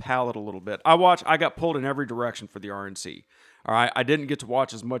 Cleanse the palate a little bit. I got pulled in every direction for the RNC. All right, I didn't get to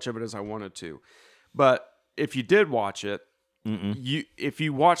watch as much of it as I wanted to. But if you did watch it, if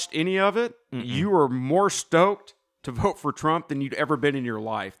you watched any of it, you were more stoked to vote for Trump than you'd ever been in your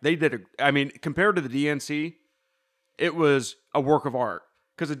life. They did compared to the DNC, it was a work of art,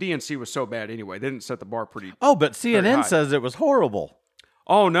 because the DNC was so bad anyway. They didn't set the bar pretty. Oh, but CNN says it was horrible.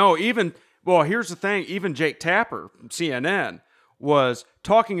 Oh no, here's the thing, even Jake Tapper from CNN was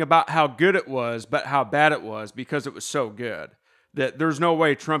talking about how good it was, but how bad it was because it was so good that there's no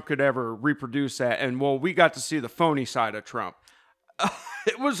way Trump could ever reproduce that. And we got to see the phony side of Trump.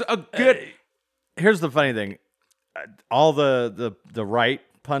 It was a good. Here's the funny thing: all the right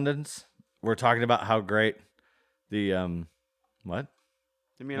pundits were talking about how great the what?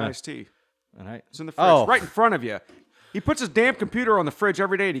 Give me an iced tea. All right, it's in the fridge, right in front of you. He puts his damn computer on the fridge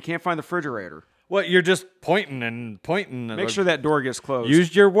every day, and he can't find the refrigerator. Well, you're just pointing and pointing. Make sure that door gets closed.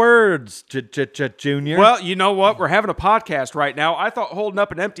 Use your words, Junior. Well, you know what? We're having a podcast right now. I thought holding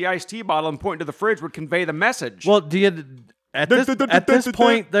up an empty iced tea bottle and pointing to the fridge would convey the message. Well, do you at this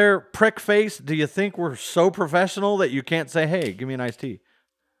point, there, prick face? Do you think we're so professional that you can't say, "Hey, give me an iced tea"?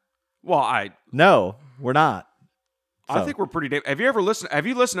 Well, no, we're not. I think we're pretty damn. Have you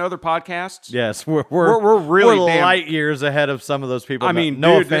listened to other podcasts? Yes, we're really light years ahead of some of those people. I mean,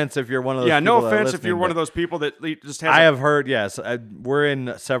 no offense if you're one of those. Yeah, people no offense if you're one of those people that just have. I have heard. Yes, we're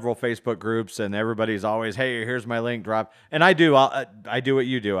in several Facebook groups, and everybody's always, "Hey, here's my link, drop." And I do. I do what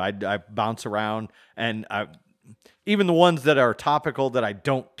you do. I bounce around, and even the ones that are topical that I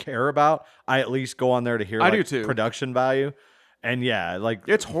don't care about, I at least go on there to hear. I do too. Production value. And yeah, like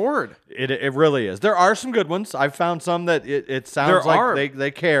it's horrid. It really is. There are some good ones. I've found some that it sounds like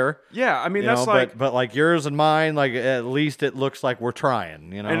they care. Yeah, I mean that's like, but like yours and mine, like at least it looks like we're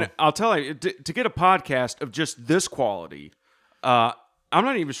trying. And I'll tell you, to get a podcast of just this quality, I'm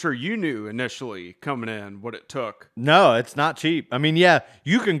not even sure you knew initially coming in what it took. No, it's not cheap. I mean, yeah,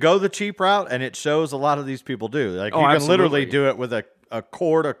 you can go the cheap route, and it shows a lot of these people do. Like you can literally do it with a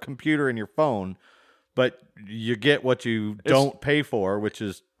cord, a computer, and your phone. But you get what you don't pay for, which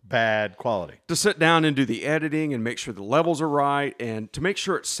is bad quality. To sit down and do the editing and make sure the levels are right and to make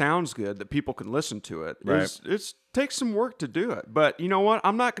sure it sounds good that people can listen to it. Right. It takes some work to do it. But you know what?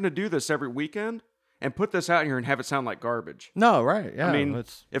 I'm not going to do this every weekend and put this out here and have it sound like garbage. No, right. Yeah. I mean,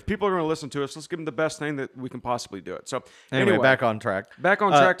 if people are going to listen to us, let's give them the best thing that we can possibly do it. So anyway, back on track. Back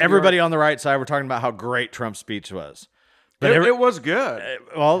on track. Everybody on the right side, we're talking about how great Trump's speech was. But it was good.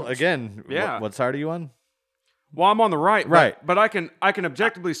 Well, again, yeah. What side are you on? Well, I'm on the right. Right. But I can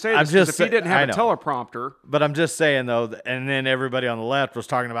objectively say this because if he didn't have a teleprompter. But I'm just saying, though, and then everybody on the left was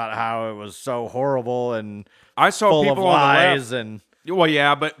talking about how it was so horrible and I saw full people of on lies the left. and. Well,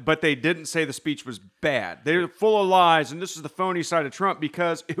 yeah, but they didn't say the speech was bad. They were full of lies, and this is the phony side of Trump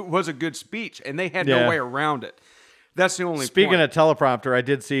because it was a good speech, and they had no way around it. That's the only Speaking point. of teleprompter, I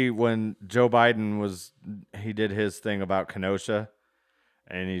did see when Joe Biden he did his thing about Kenosha,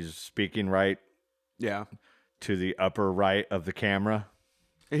 and he's speaking right Yeah. to the upper right of the camera.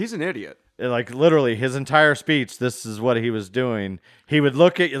 He's an idiot. Like literally his entire speech, this is what he was doing. He would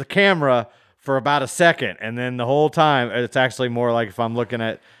look at the camera for about a second, and then the whole time, it's actually more like if I'm looking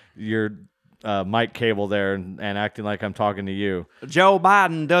at your mic cable there and acting like I'm talking to you. Joe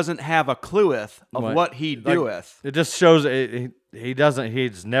Biden doesn't have a clueth of What? what he Like, doeth. It just shows he doesn't.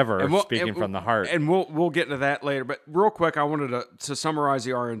 He's never speaking from the heart. And we'll get into that later. But real quick, I wanted to summarize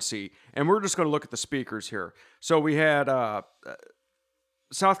the RNC, and we're just going to look at the speakers here. So we had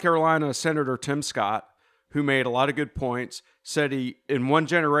South Carolina Senator Tim Scott, who made a lot of good points. Said he, in one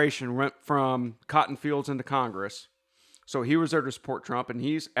generation, went from cotton fields into Congress. So he was there to support Trump, and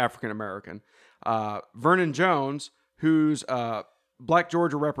he's African American. Vernon Jones, who's a Black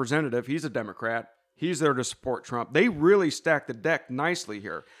Georgia representative, he's a Democrat. He's there to support Trump. They really stacked the deck nicely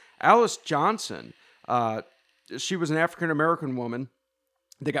here. Alice Johnson, she was an African American woman.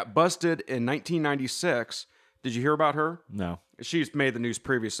 They got busted in 1996. Did you hear about her? No. She's made the news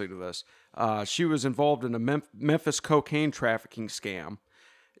previously to this. She was involved in a Memphis cocaine trafficking scam.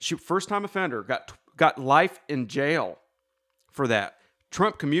 She first-time offender, got life in jail for that.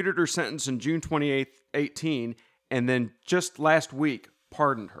 Trump commuted her sentence in June 2018, and then just last week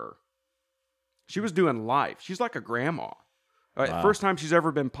pardoned her. She was doing life. She's like a grandma. Wow. First time she's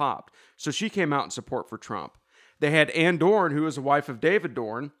ever been popped. So she came out in support for Trump. They had Ann Dorn, who was the wife of David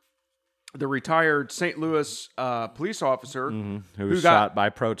Dorn, the retired St. Louis police officer, Who was shot by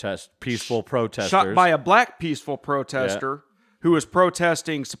peaceful protesters. shot by a black peaceful protester who was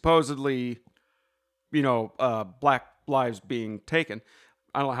protesting supposedly, black lives being taken.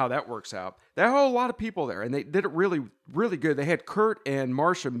 I don't know how that works out. They had a lot of people there, and they did it really, really good. They had Kurt and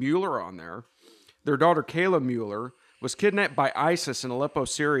Marcia Mueller on there. Their daughter, Kayla Mueller, was kidnapped by ISIS in Aleppo,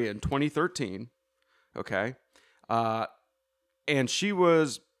 Syria in 2013. Okay. And she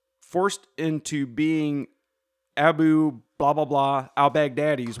was forced into being Abu blah, blah, blah,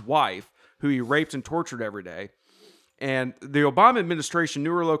 al-Baghdadi's wife, who he raped and tortured every day. And the Obama administration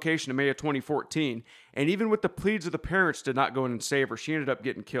knew her location in May of 2014, and even with the pleas of the parents did not go in and save her. She ended up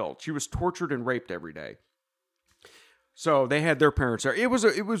getting killed. She was tortured and raped every day. So they had their parents there. It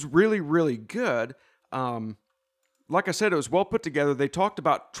was really, really good. Like I said, it was well put together. They talked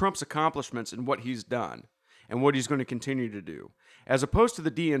about Trump's accomplishments and what he's done and what he's going to continue to do. As opposed to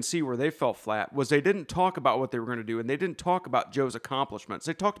the DNC, where they fell flat, was they didn't talk about what they were going to do, and they didn't talk about Joe's accomplishments.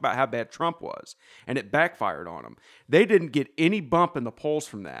 They talked about how bad Trump was, and it backfired on them. They didn't get any bump in the polls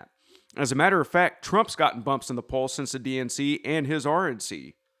from that. As a matter of fact, Trump's gotten bumps in the polls since the DNC and his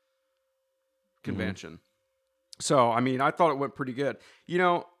RNC convention. So, I mean, I thought it went pretty good.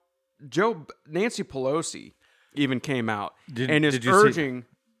 Nancy Pelosi even came out and is urging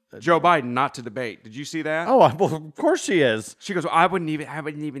Joe Biden not to debate. Did you see that? Oh, well, of course she is. She goes, I wouldn't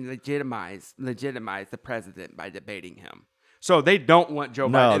even legitimize the president by debating him. So they don't want Joe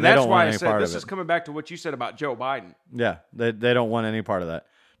Biden. No, And they that's don't why want I any said part this of is it. coming back to what you said about Joe Biden. Yeah, they don't want any part of that.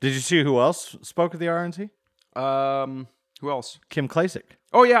 Did you see who else spoke at the RNC? Who else? Kim Klacik.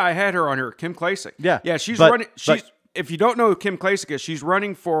 Oh yeah, I had her on here. Kim Klacik. Yeah, she's but- running. If you don't know who Kim Klacik is, she's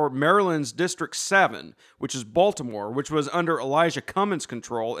running for Maryland's District 7, which is Baltimore, which was under Elijah Cummings'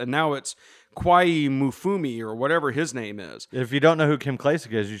 control, and now it's Kwai Mufumi or whatever his name is. If you don't know who Kim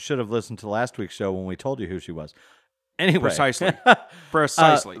Klacik is, you should have listened to last week's show when we told you who she was. Anyway.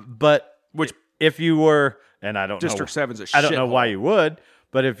 Precisely. But Which if you were, and I don't District know, 7's a I don't know shithole. why you would,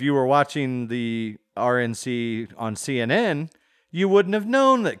 but if you were watching the RNC on CNN, you wouldn't have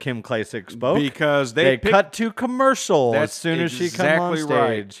known that Kim Klacik spoke Because they picked- cut to commercial That's as soon as she comes on exactly stage.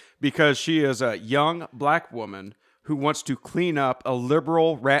 right. Because she is a young black woman who wants to clean up a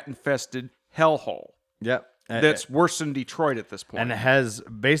liberal, rat-infested hellhole Yep. that's worse than Detroit at this point. And has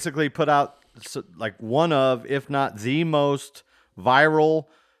basically put out like one of, if not the most viral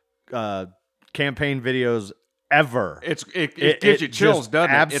campaign videos ever. it gives you chills, just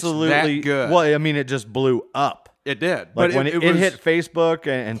doesn't it? absolutely, It's that good. Well, I mean, it just blew up. It did. Like But when it it was hit Facebook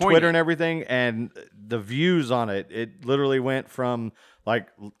and poignant. Twitter and everything, and the views on it, it literally went from like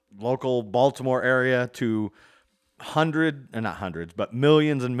local Baltimore area to not hundreds, but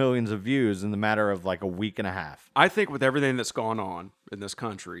millions and millions of views in the matter of like a week and a half. I think with everything that's gone on in this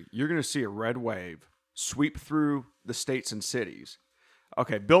country, you're going to see a red wave sweep through the states and cities.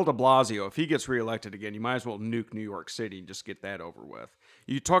 Okay, Bill de Blasio, if he gets reelected again, you might as well nuke New York City and just get that over with.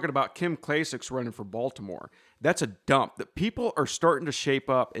 You're talking about Kim Klasik's running for Baltimore. That's a dump. That people are starting to shape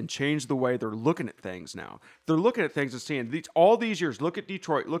up and change the way they're looking at things now. They're looking at things and seeing all these years. Look at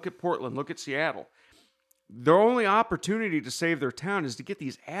Detroit, look at Portland, look at Seattle. Their only opportunity to save their town is to get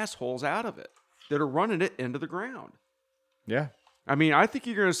these assholes out of it that are running it into the ground. Yeah. I mean, I think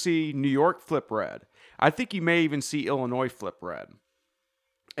you're going to see New York flip red. I think you may even see Illinois flip red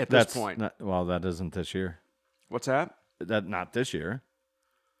at this point. That isn't this year. What's that? Not this year.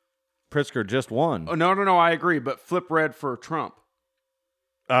 Pritzker just won. Oh, no, I agree, but flip red for Trump.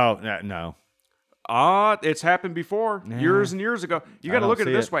 Oh, no. It's happened before, years and years ago. You got to look at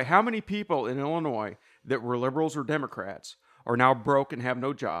it this way. How many people in Illinois that were liberals or Democrats are now broke and have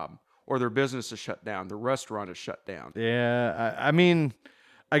no job, or their business is shut down, their restaurant is shut down? Yeah, I mean,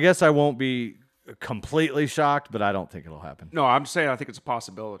 I guess I won't be completely shocked, but I don't think it'll happen. No, I'm saying I think it's a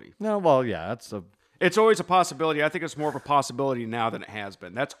possibility. No, well, yeah, It's always a possibility. I think it's more of a possibility now than it has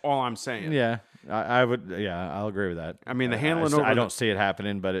been. That's all I'm saying. Yeah, I would. Yeah, I'll agree with that. I mean, the handling over. I don't see it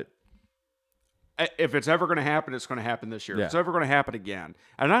happening, but if it's ever going to happen, it's going to happen this year. Yeah. If it's ever going to happen again,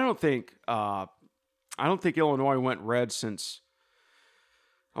 and I don't think Illinois went red since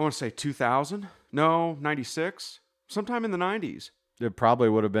I want to say 2000. No, 96. Sometime in the 90s. it probably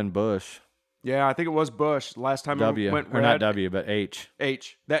would have been Bush. Yeah, I think it was Bush last time W, it went or red. not W, but H.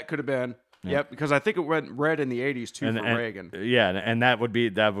 H. That could have been. Yeah. Yep, because I think it went red in the 80s too for Reagan. Yeah, and that would be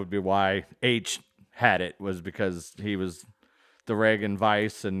why H had it, was because he was the Reagan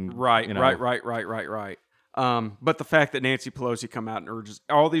vice and Right. Right. But the fact that Nancy Pelosi come out and urges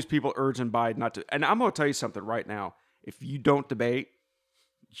all these people urging Biden not to, and I'm going to tell you something right now. If you don't debate,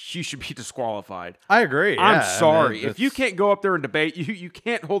 you should be disqualified. I agree. I'm yeah, sorry. I mean, If you can't go up there and debate, you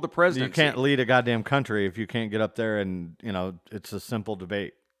can't hold the presidency. You can't lead a goddamn country if you can't get up there and, it's a simple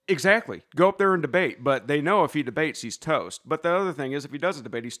debate. Exactly. Go up there and debate. But they know if he debates, he's toast. But the other thing is, if he doesn't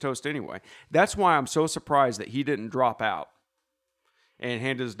debate, he's toast anyway. That's why I'm so surprised that he didn't drop out and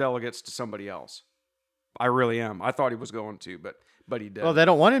hand his delegates to somebody else. I really am. I thought he was going to, but he didn't. Well, they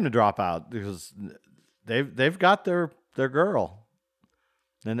don't want him to drop out because they've got their girl.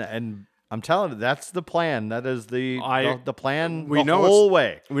 And I'm telling you, that's the plan. That is the plan the whole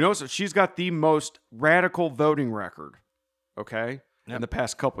way. We know she's got the most radical voting record, okay, in the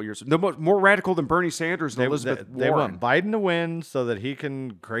past couple of years. More radical than Bernie Sanders and Elizabeth Warren. They want Biden to win so that he can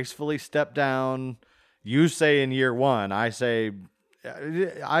gracefully step down. You say in year one. I say,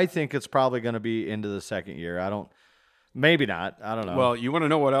 I think it's probably going to be into the second year. Maybe not. I don't know. Well, you want to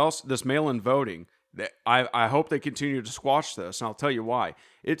know what else? This mail-in voting. I hope they continue to squash this, and I'll tell you why.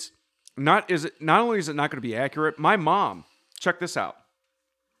 Not only is it not going to be accurate, my mom, check this out.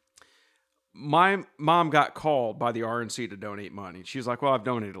 My mom got called by the RNC to donate money. She's like, well, I've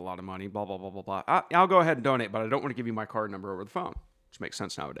donated a lot of money, blah, blah, blah, blah, blah. I'll go ahead and donate, but I don't want to give you my card number over the phone, which makes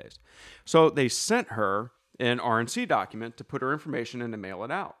sense nowadays. So they sent her an RNC document to put her information in and mail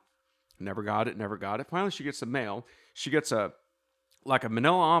it out. Never got it. Finally, she gets the mail. She gets a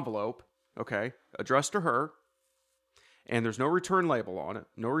manila envelope, okay, addressed to her, and there's no return label on it,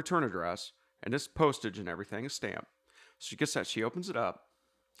 no return address, and it's postage and everything is stamped. So she gets that. She opens it up.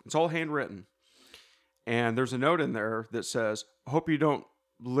 It's all handwritten. And there's a note in there that says, hope you don't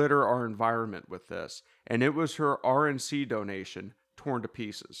litter our environment with this. And it was her RNC donation torn to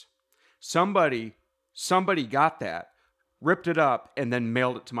pieces. Somebody got that, ripped it up, and then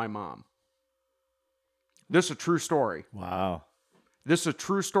mailed it to my mom. This is a true story. Wow. This is a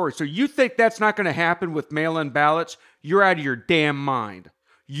true story. So you think that's not going to happen with mail-in ballots? You're out of your damn mind.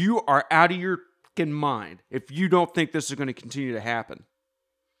 You are out of your fucking mind if you don't think this is going to continue to happen.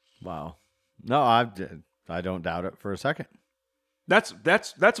 Wow. No, I don't doubt it for a second. That's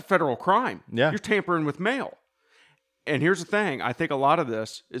a federal crime. Yeah. You're tampering with mail. And here's the thing. I think a lot of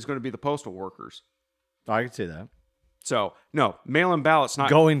this is going to be the postal workers. I can see that. So, no, mail-in ballots not...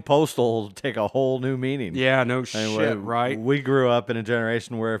 Going postal will take a whole new meaning. Yeah, no shit, right? We grew up in a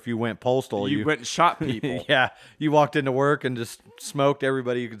generation where if you went postal... You went and shot people. Yeah, you walked into work and just smoked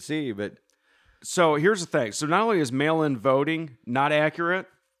everybody you could see, but... So, here's the thing. So, not only is mail-in voting not accurate,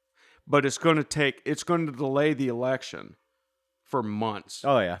 but it's going to delay the election for months.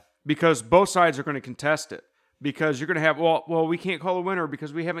 Oh, yeah. Because both sides are going to contest it. Because you're going to have, well, we can't call a winner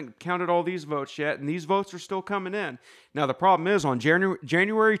because we haven't counted all these votes yet, and these votes are still coming in. Now, the problem is on January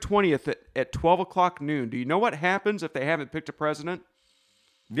 20th at 12 o'clock noon, do you know what happens if they haven't picked a president?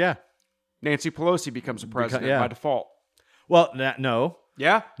 Yeah. Nancy Pelosi becomes a president by default. Well, no.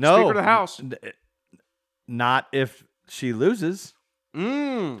 Yeah? No. Speaker of the House. Not if she loses.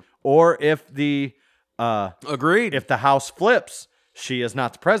 Or if the... Agreed. If the House flips... She is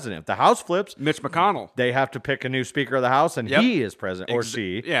not the president. If the House flips, Mitch McConnell. They have to pick a new Speaker of the House, and he is president, or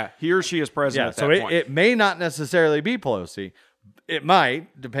she. Yeah, he or she is president at that point. It may not necessarily be Pelosi. It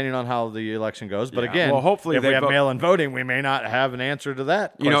might, depending on how the election goes. But Yeah, again, well, hopefully if they we have vote- mail-in voting, we may not have an answer to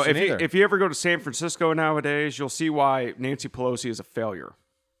that You know, question either. if you ever go to San Francisco nowadays, you'll see why Nancy Pelosi is a failure.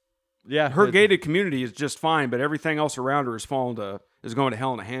 yeah, Her gated community is just fine, but everything else around her is going to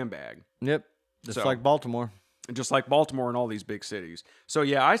hell in a handbag. Yep, just So- like Baltimore. Just like Baltimore and all these big cities. So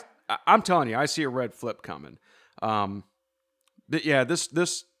yeah, I'm telling you, I see a red flip coming. But yeah,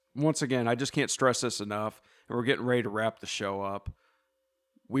 this once again, I just can't stress this enough. And we're getting ready to wrap the show up.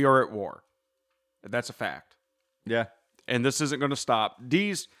 We are at war. That's a fact. Yeah. And this isn't going to stop.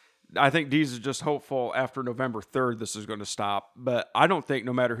 I think Dees is just hopeful after November 3rd this is going to stop. But I don't think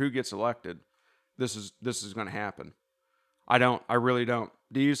no matter who gets elected, this is going to happen. I don't. I really don't.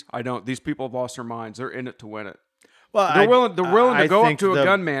 Dees, I don't. These people have lost their minds. They're in it to win it. Well, They're willing I to go up think to a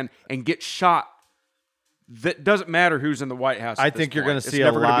gunman and get shot. That doesn't matter who's in the White House. I at this think you're point. going to It's see a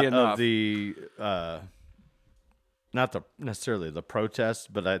never gonna lot be of enough. the, not necessarily the protests,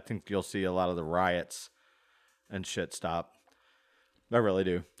 but I think you'll see a lot of the riots and shit stop. I really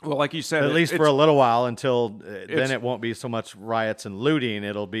do. Well, like you said, At least for a little while until then it's- it won't be so much riots and looting.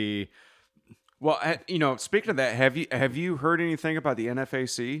 It'll be Well, speaking of that, have you heard anything about the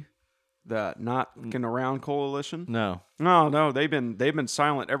NFAC, the Not Fucking Around Coalition? no. No, they've been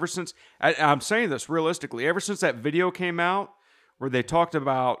silent ever since. I'm saying this realistically. Ever since that video came out where they talked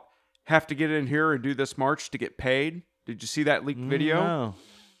about have to get in here and do this march to get paid. Did you see that leaked video? No.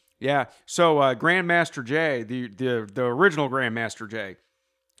 Yeah. So Grandmaster Jay, the original Grandmaster Jay,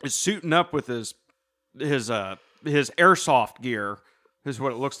 is suiting up with his airsoft gear. Is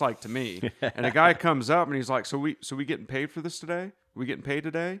what it looks like to me. And a guy comes up and he's like, "So we getting paid for this today? We getting paid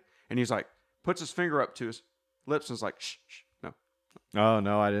today?" And he's like, puts his finger up to his lips and is like, "Shh, no." Oh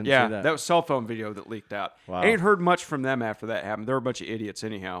no, I didn't Yeah, see that. that was cell phone video that leaked out. Wow. Ain't heard much from them after that happened. They're a bunch of idiots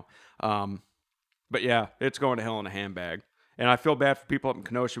anyhow. But yeah, it's going to hell in a handbag. And I feel bad for people up in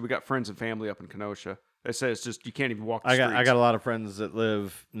Kenosha. We got friends and family up in Kenosha. They say it's just you can't even walk the streets. I got a lot of friends that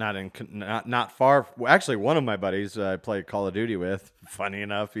live not far. Well, actually, one of my buddies I play Call of Duty with. Funny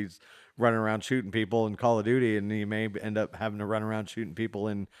enough, he's running around shooting people in Call of Duty, and he may end up having to run around shooting people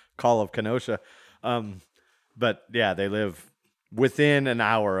in Call of Kenosha. But yeah, they live within an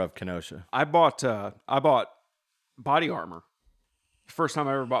hour of Kenosha. I bought body armor. First time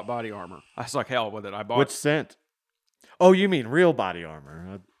I ever bought body armor. I was like hell with it. I bought Which scent? Oh, you mean real body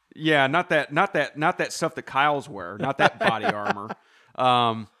armor? Yeah, not that stuff that Kyle's wear, not that body armor.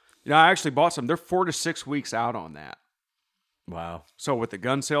 I actually bought some. They're 4 to 6 weeks out on that. Wow. So with the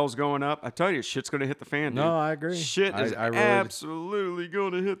gun sales going up, I tell you, shit's gonna hit the fan. Dude. No, I agree. Shit is I really absolutely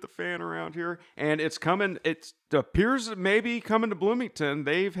gonna hit the fan around here, and it's coming. It appears it may be coming to Bloomington.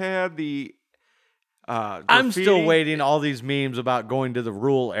 They've had the. I'm still graffiti. waiting all these memes about going to the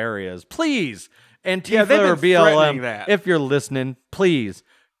rural areas. Please, Antifa Yeah, they've or been threatening BLM, that. if you're listening, please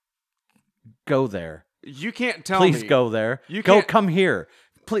go there. You can't tell Please me. go there. You Go can't- come here.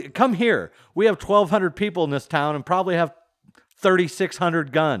 Please come here. We have 1,200 people in this town and probably have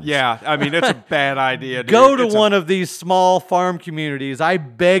 3,600 guns. Yeah, I mean it's a bad idea. Dude. Go to It's one of these small farm communities. I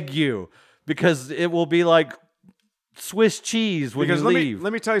beg you, because it will be like Swiss cheese when Because you leave.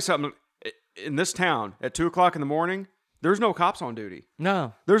 let me tell you something. In this town, at 2:00 in the morning, there's no cops on duty.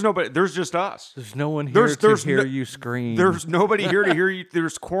 No, There's nobody. There's just us. there's no one here There's- to there's hear no- you scream. There's nobody here to hear you.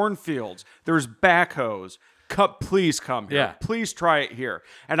 There's cornfields. There's backhoes. Please come here. Yeah. Please try it here.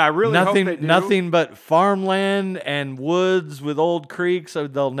 And I really hope they do. nothing but farmland and woods with old creeks, so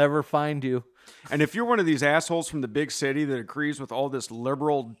they'll never find you. And if you're one of these assholes from the big city that agrees with all this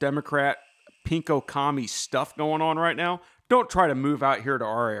liberal Democrat pinko commie stuff going on right now, don't try to move out here to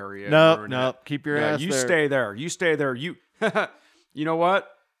our area. and Nope, ruin nope. it. Keep your Yeah, ass you there. stay there. You stay there. You know what?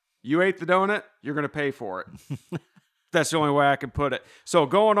 You ate the donut, you're going to pay for it. That's the only way I can put it. So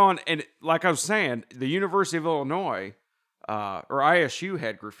going on, and like I was saying, the University of Illinois, or ISU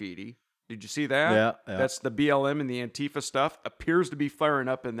had graffiti. Did you see that? Yeah. That's the BLM and the Antifa stuff. Appears to be flaring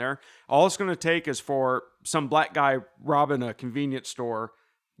up in there. All it's going to take is for some black guy robbing a convenience store,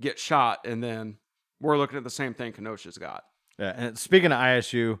 get shot, and then we're looking at the same thing Kenosha's got. Yeah, and speaking of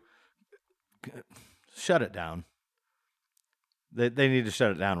ISU, shut it down. They need to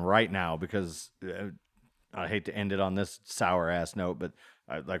shut it down right now, because I hate to end it on this sour ass note, but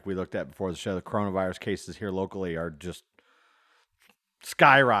like we looked at before the show, the coronavirus cases here locally are just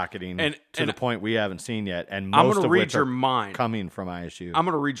skyrocketing to the point we haven't seen yet, and I'm most going to of read which your are mind. coming from ISU. I'm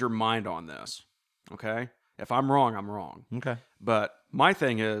going to read your mind on this. Okay? If I'm wrong, I'm wrong. Okay. But my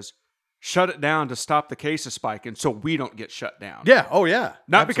thing is, shut it down to stop the cases spiking so we don't get shut down. Yeah. Oh, yeah.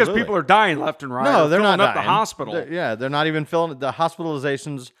 Not because people are dying left and right. No, or they're filling not up dying. the hospital. They're not even filling. The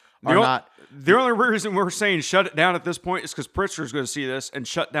hospitalizations are not. The only reason we're saying shut it down at this point is because Pritzker's going to see this and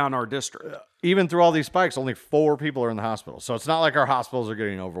shut down our district. Even through all these spikes, only 4 people are in the hospital. So it's not like our hospitals are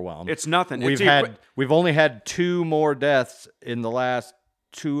getting overwhelmed. It's nothing. We've only had 2 more deaths in the last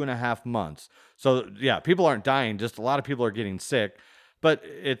 2.5 months. So yeah, people aren't dying. Just a lot of people are getting sick. But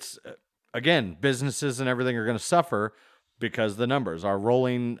it's, again, businesses and everything are going to suffer because the numbers. Our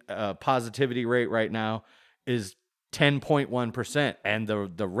rolling positivity rate right now is 10.1%, and the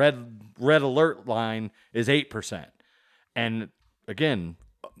red alert line is 8%. And again,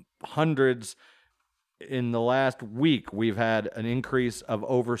 hundreds in the last week, we've had an increase of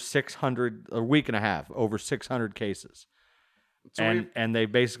over 600, a week and a half, over 600 cases. So and they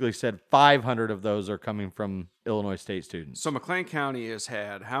basically said 500 of those are coming from Illinois State students. So McLean County has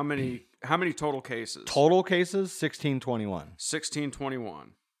had how many total cases? Total cases, 1621.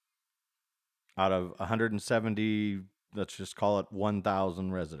 1621. Out of 170, let's just call it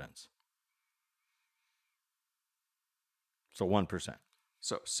 1,000 residents. So 1%.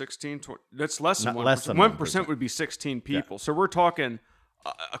 So 1620. That's less than 1%. Less than 1% would be 16 people. Yeah. So we're talking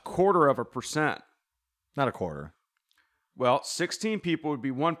a quarter of a percent. Not a quarter. Well, 16 people would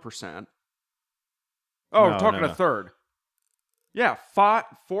be 1%. Oh, we're talking a third. Yeah,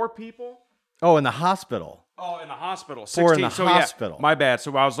 4 people. Oh, in the hospital. Oh, in the hospital. 4 16. in the so hospital. Yeah, my bad.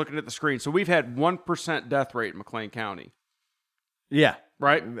 So I was looking at the screen. So we've had 1% death rate in McLean County. Yeah.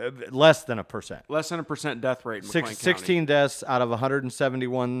 Right? Less than a percent. Less than a percent death rate in McLean County. 16 deaths out of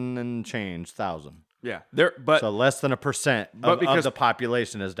 171 and change thousand. Yeah. So less than a percent of the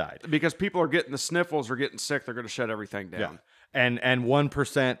population has died. Because people are getting the sniffles or getting sick, they're going to shut everything down. Yeah. And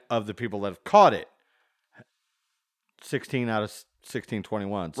 1% of the people that have caught it, 16 out of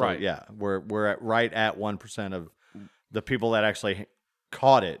 1621. So right. Yeah, we're right at 1% of the people that actually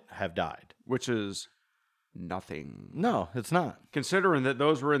caught it have died. Which is nothing. No, it's not. Considering that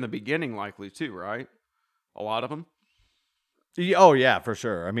those were in the beginning likely too, right? A lot of them? Oh, yeah, for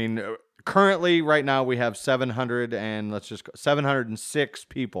sure. I mean, currently right now we have 706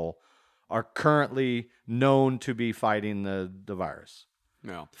 people are currently known to be fighting the virus.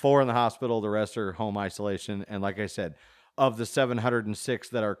 No. 4 in the hospital, the rest are home isolation. And like I said, of the 706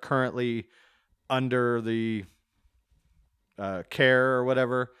 that are currently under the care or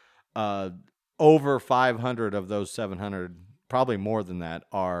whatever, over 500 of those 700, probably more than that,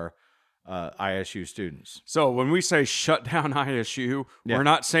 are ISU students. So when we say shut down ISU, we're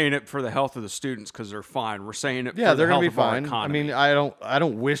not saying it for the health of the students because they're fine. We're saying it for the health of our economy. I mean, I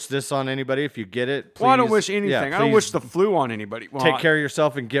don't wish this on anybody. If you get it, please. Well, I don't wish anything. I don't wish the flu on anybody. Well, take care of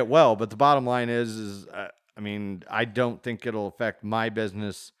yourself and get well. But the bottom line is I mean, I don't think it'll affect my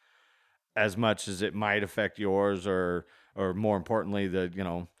business as much as it might affect yours, or more importantly,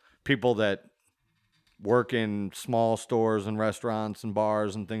 the people that work in small stores and restaurants and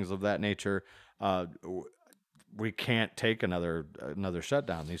bars and things of that nature. We can't take another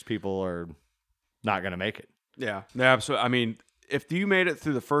shutdown. These people are not going to make it. Yeah, absolutely. I mean, if you made it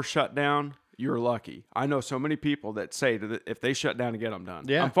through the first shutdown, you're lucky. I know so many people that say that if they shut down again, I'm done.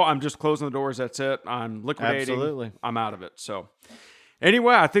 Yeah. I'm just closing the doors. That's it. I'm liquidating. Absolutely. I'm out of it. So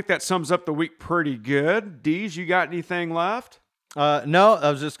anyway, I think that sums up the week pretty good. Deez, you got anything left? No, I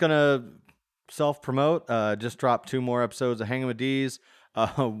was just going to self-promote. Just dropped 2 more episodes of Hanging with Deez.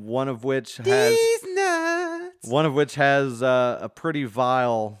 One of which has a pretty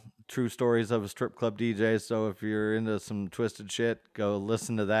vile true stories of a strip club DJ. So if you're into some twisted shit, go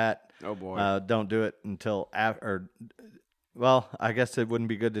listen to that. Oh boy. Don't do it until after. Well, I guess it wouldn't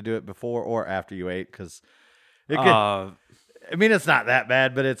be good to do it before or after you ate, because it could. I mean, it's not that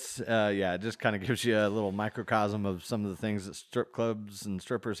bad, but it's it just kind of gives you a little microcosm of some of the things that strip clubs and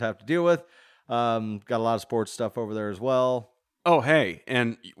strippers have to deal with. Got a lot of sports stuff over there as well. Oh, hey,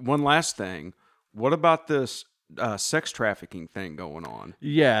 and one last thing. What about this sex trafficking thing going on?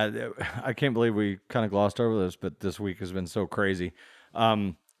 Yeah, I can't believe we kind of glossed over this, but this week has been so crazy.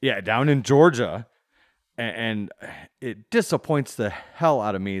 Down in Georgia, and it disappoints the hell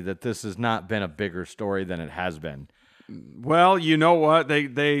out of me that this has not been a bigger story than it has been. Well, you know what?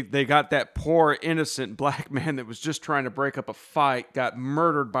 They got that poor innocent black man that was just trying to break up a fight, got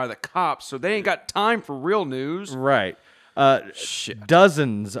murdered by the cops, so they ain't got time for real news. Right.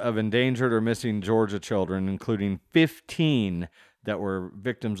 Dozens of endangered or missing Georgia children, including 15 that were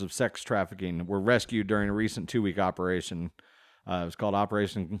victims of sex trafficking, were rescued during a recent 2-week operation. It was called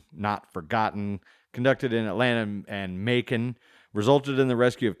Operation Not Forgotten, conducted in Atlanta and Macon, resulted in the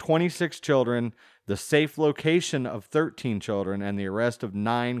rescue of 26 children, the safe location of 13 children, and the arrest of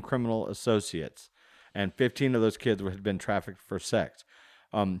 9 criminal associates. And 15 of those kids had been trafficked for sex.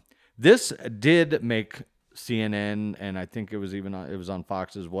 This did make CNN, and I think it was on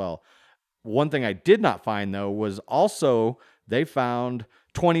Fox as well. One thing I did not find, though, was also they found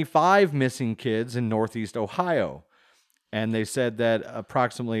 25 missing kids in Northeast Ohio. And they said that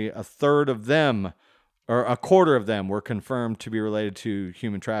approximately a third of them, or a quarter of them, were confirmed to be related to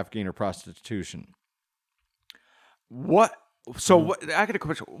human trafficking or prostitution. What? So what? I got a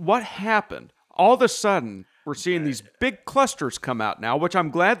question. What happened? All of a sudden, we're seeing these big clusters come out now, which I'm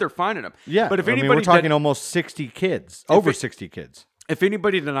glad they're finding them. Yeah, but if I mean, anybody we're talking almost 60 kids, over 60 kids. If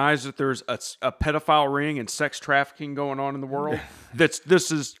anybody denies that there's a pedophile ring and sex trafficking going on in the world, this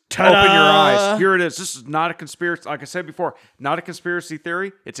is Ta-da! open your eyes. Here it is. This is not a conspiracy. Like I said before, not a conspiracy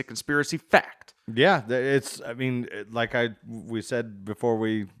theory. It's a conspiracy fact. Yeah, it's. I mean, like we said before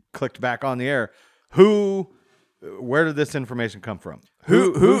we clicked back on the air, where did this information come from?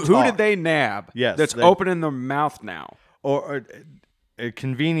 Who did they nab? Yes, that's opening their mouth now. Or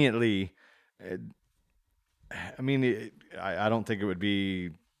conveniently, I mean, I don't think it would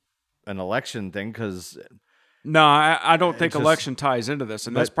be an election thing because. No, I don't think election ties into this,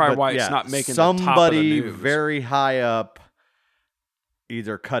 and that's probably why it's not making the top of the somebody news. very high up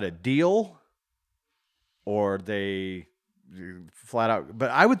either cut a deal or they flat out.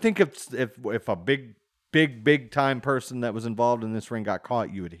 But I would think if a big time person that was involved in this ring got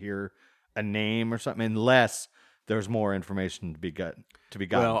caught, you would hear a name or something, unless there's more information to be gotten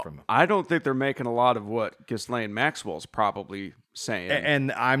from him. I don't think they're making a lot of what Ghislaine Maxwell's probably saying.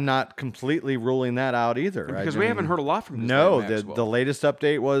 And I'm not completely ruling that out either. Because we haven't heard a lot from Ghislaine No, Maxwell. the latest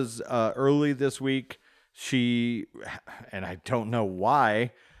update was early this week. She, and I don't know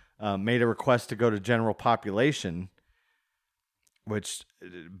why, made a request to go to general population, which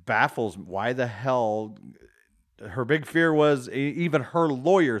baffles why the hell. Her big fear was, even her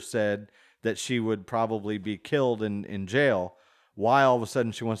lawyer said that she would probably be killed in jail. Why all of a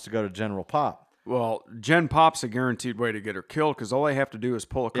sudden she wants to go to general pop? Well, Gen Pop's a guaranteed way to get her killed because all they have to do is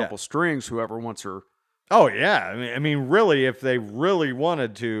pull a couple strings, whoever wants her. Oh, yeah. I mean, really, if they really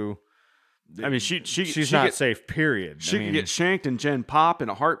wanted to. I mean, she's not safe, period. She could get shanked in Gen Pop in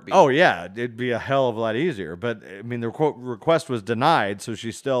a heartbeat. Oh, yeah. It'd be a hell of a lot easier. But, I mean, the request was denied, so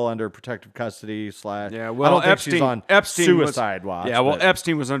she's still under protective custody / Yeah, well, I don't think she's on Epstein suicide watch. Yeah, well,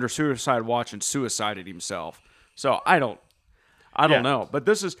 Epstein was under suicide watch and suicided himself. So I don't know. But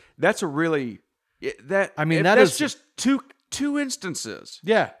that's a really that. I mean, that's just two instances.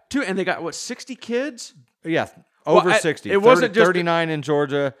 Yeah, and they got 60 kids. Yeah, over 60. It wasn't just 39 in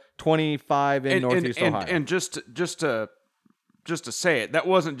Georgia, 25 in Northeast Ohio. And just to say it, that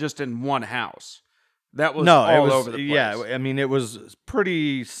wasn't just in one house. That was all over the place. Yeah, I mean, it was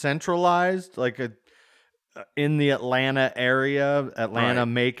pretty centralized, like in the Atlanta area,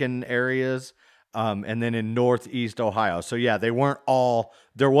 Macon areas, and then in Northeast Ohio. So, yeah, they weren't all.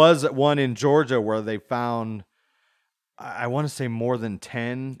 There was one in Georgia where they found, I want to say more than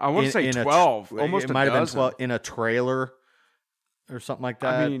 10. I want to say 12. Almost it might have been 12 in a trailer or something like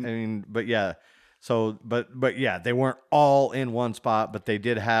that. I mean, but yeah. So, but yeah, they weren't all in one spot, but they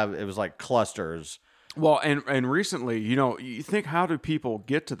did have, it was like clusters. Well, and recently, you think, how do people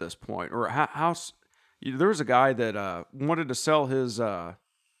get to this point? Or how there was a guy that wanted to sell his,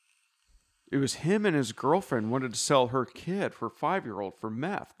 it was him and his girlfriend wanted to sell her kid, her 5-year-old, for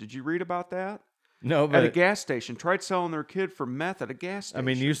meth. Did you read about that? No, but at a gas station, tried selling their kid for meth at a gas station. I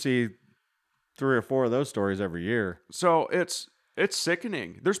mean, you see 3 or 4 of those stories every year. So it's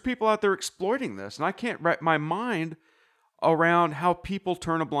sickening. There's people out there exploiting this, and I can't wrap my mind around how people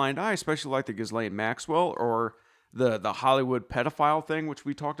turn a blind eye, especially like the Ghislaine Maxwell or the Hollywood pedophile thing, which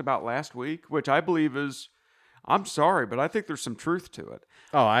we talked about last week, which I believe is, I'm sorry, but I think there's some truth to it.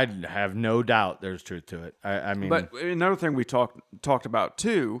 Oh, I have no doubt there's truth to it. I mean, but another thing we talked about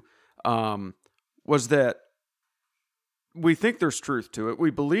too, was that we think there's truth to it. We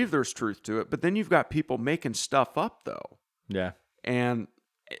believe there's truth to it, but then you've got people making stuff up, though. Yeah. And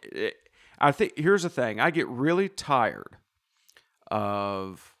I think, here's the thing. I get really tired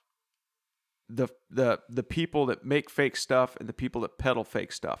of the people that make fake stuff and the people that peddle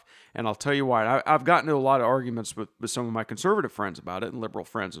fake stuff. And I'll tell you why. I've gotten into a lot of arguments with some of my conservative friends about it, and liberal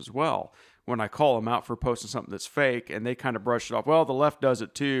friends as well, when I call them out for posting something that's fake, and they kind of brush it off. Well, the left does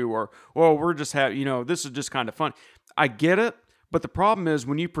it too, or, well, we're just this is just kind of fun. I get it, but the problem is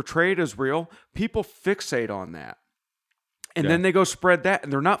when you portray it as real, people fixate on that. And then they go spread that,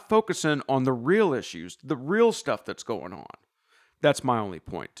 and they're not focusing on the real issues, the real stuff that's going on. That's my only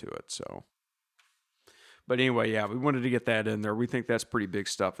point to it, so. But anyway, yeah, we wanted to get that in there. We think that's pretty big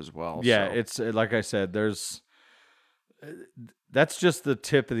stuff as well. Yeah, so. It's like I said, that's just the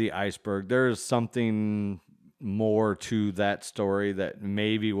tip of the iceberg. There is something more to that story that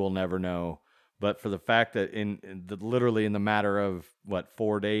maybe we'll never know. But for the fact that literally in the matter of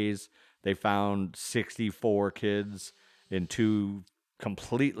 4 days, they found 64 kids in 2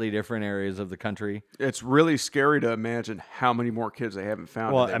 completely different areas of the country. It's really scary to imagine how many more kids they haven't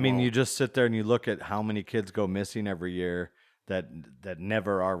found. Well, I mean, you just sit there and you look at how many kids go missing every year that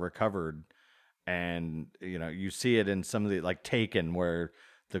never are recovered. And, you see it in some of the, like Taken, where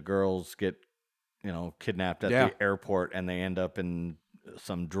the girls get, kidnapped at the airport and they end up in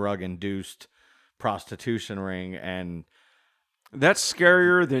some drug-induced prostitution ring. And that's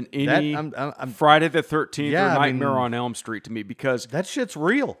scarier than any Friday the 13th or Nightmare on Elm Street to me, because that shit's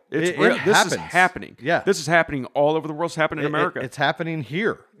real. It's real. This is happening. Yeah. This is happening all over the world. It's happening in America. It's happening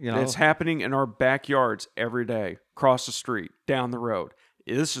here. It's happening in our backyards every day, across the street, down the road.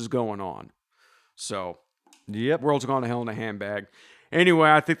 This is going on. So, world's gone to hell in a handbag. Anyway,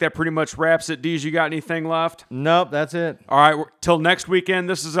 I think that pretty much wraps it. Deez, you got anything left? Nope, that's it. All right, till next weekend,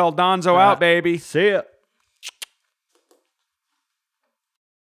 this is El Donzo out, baby. See ya.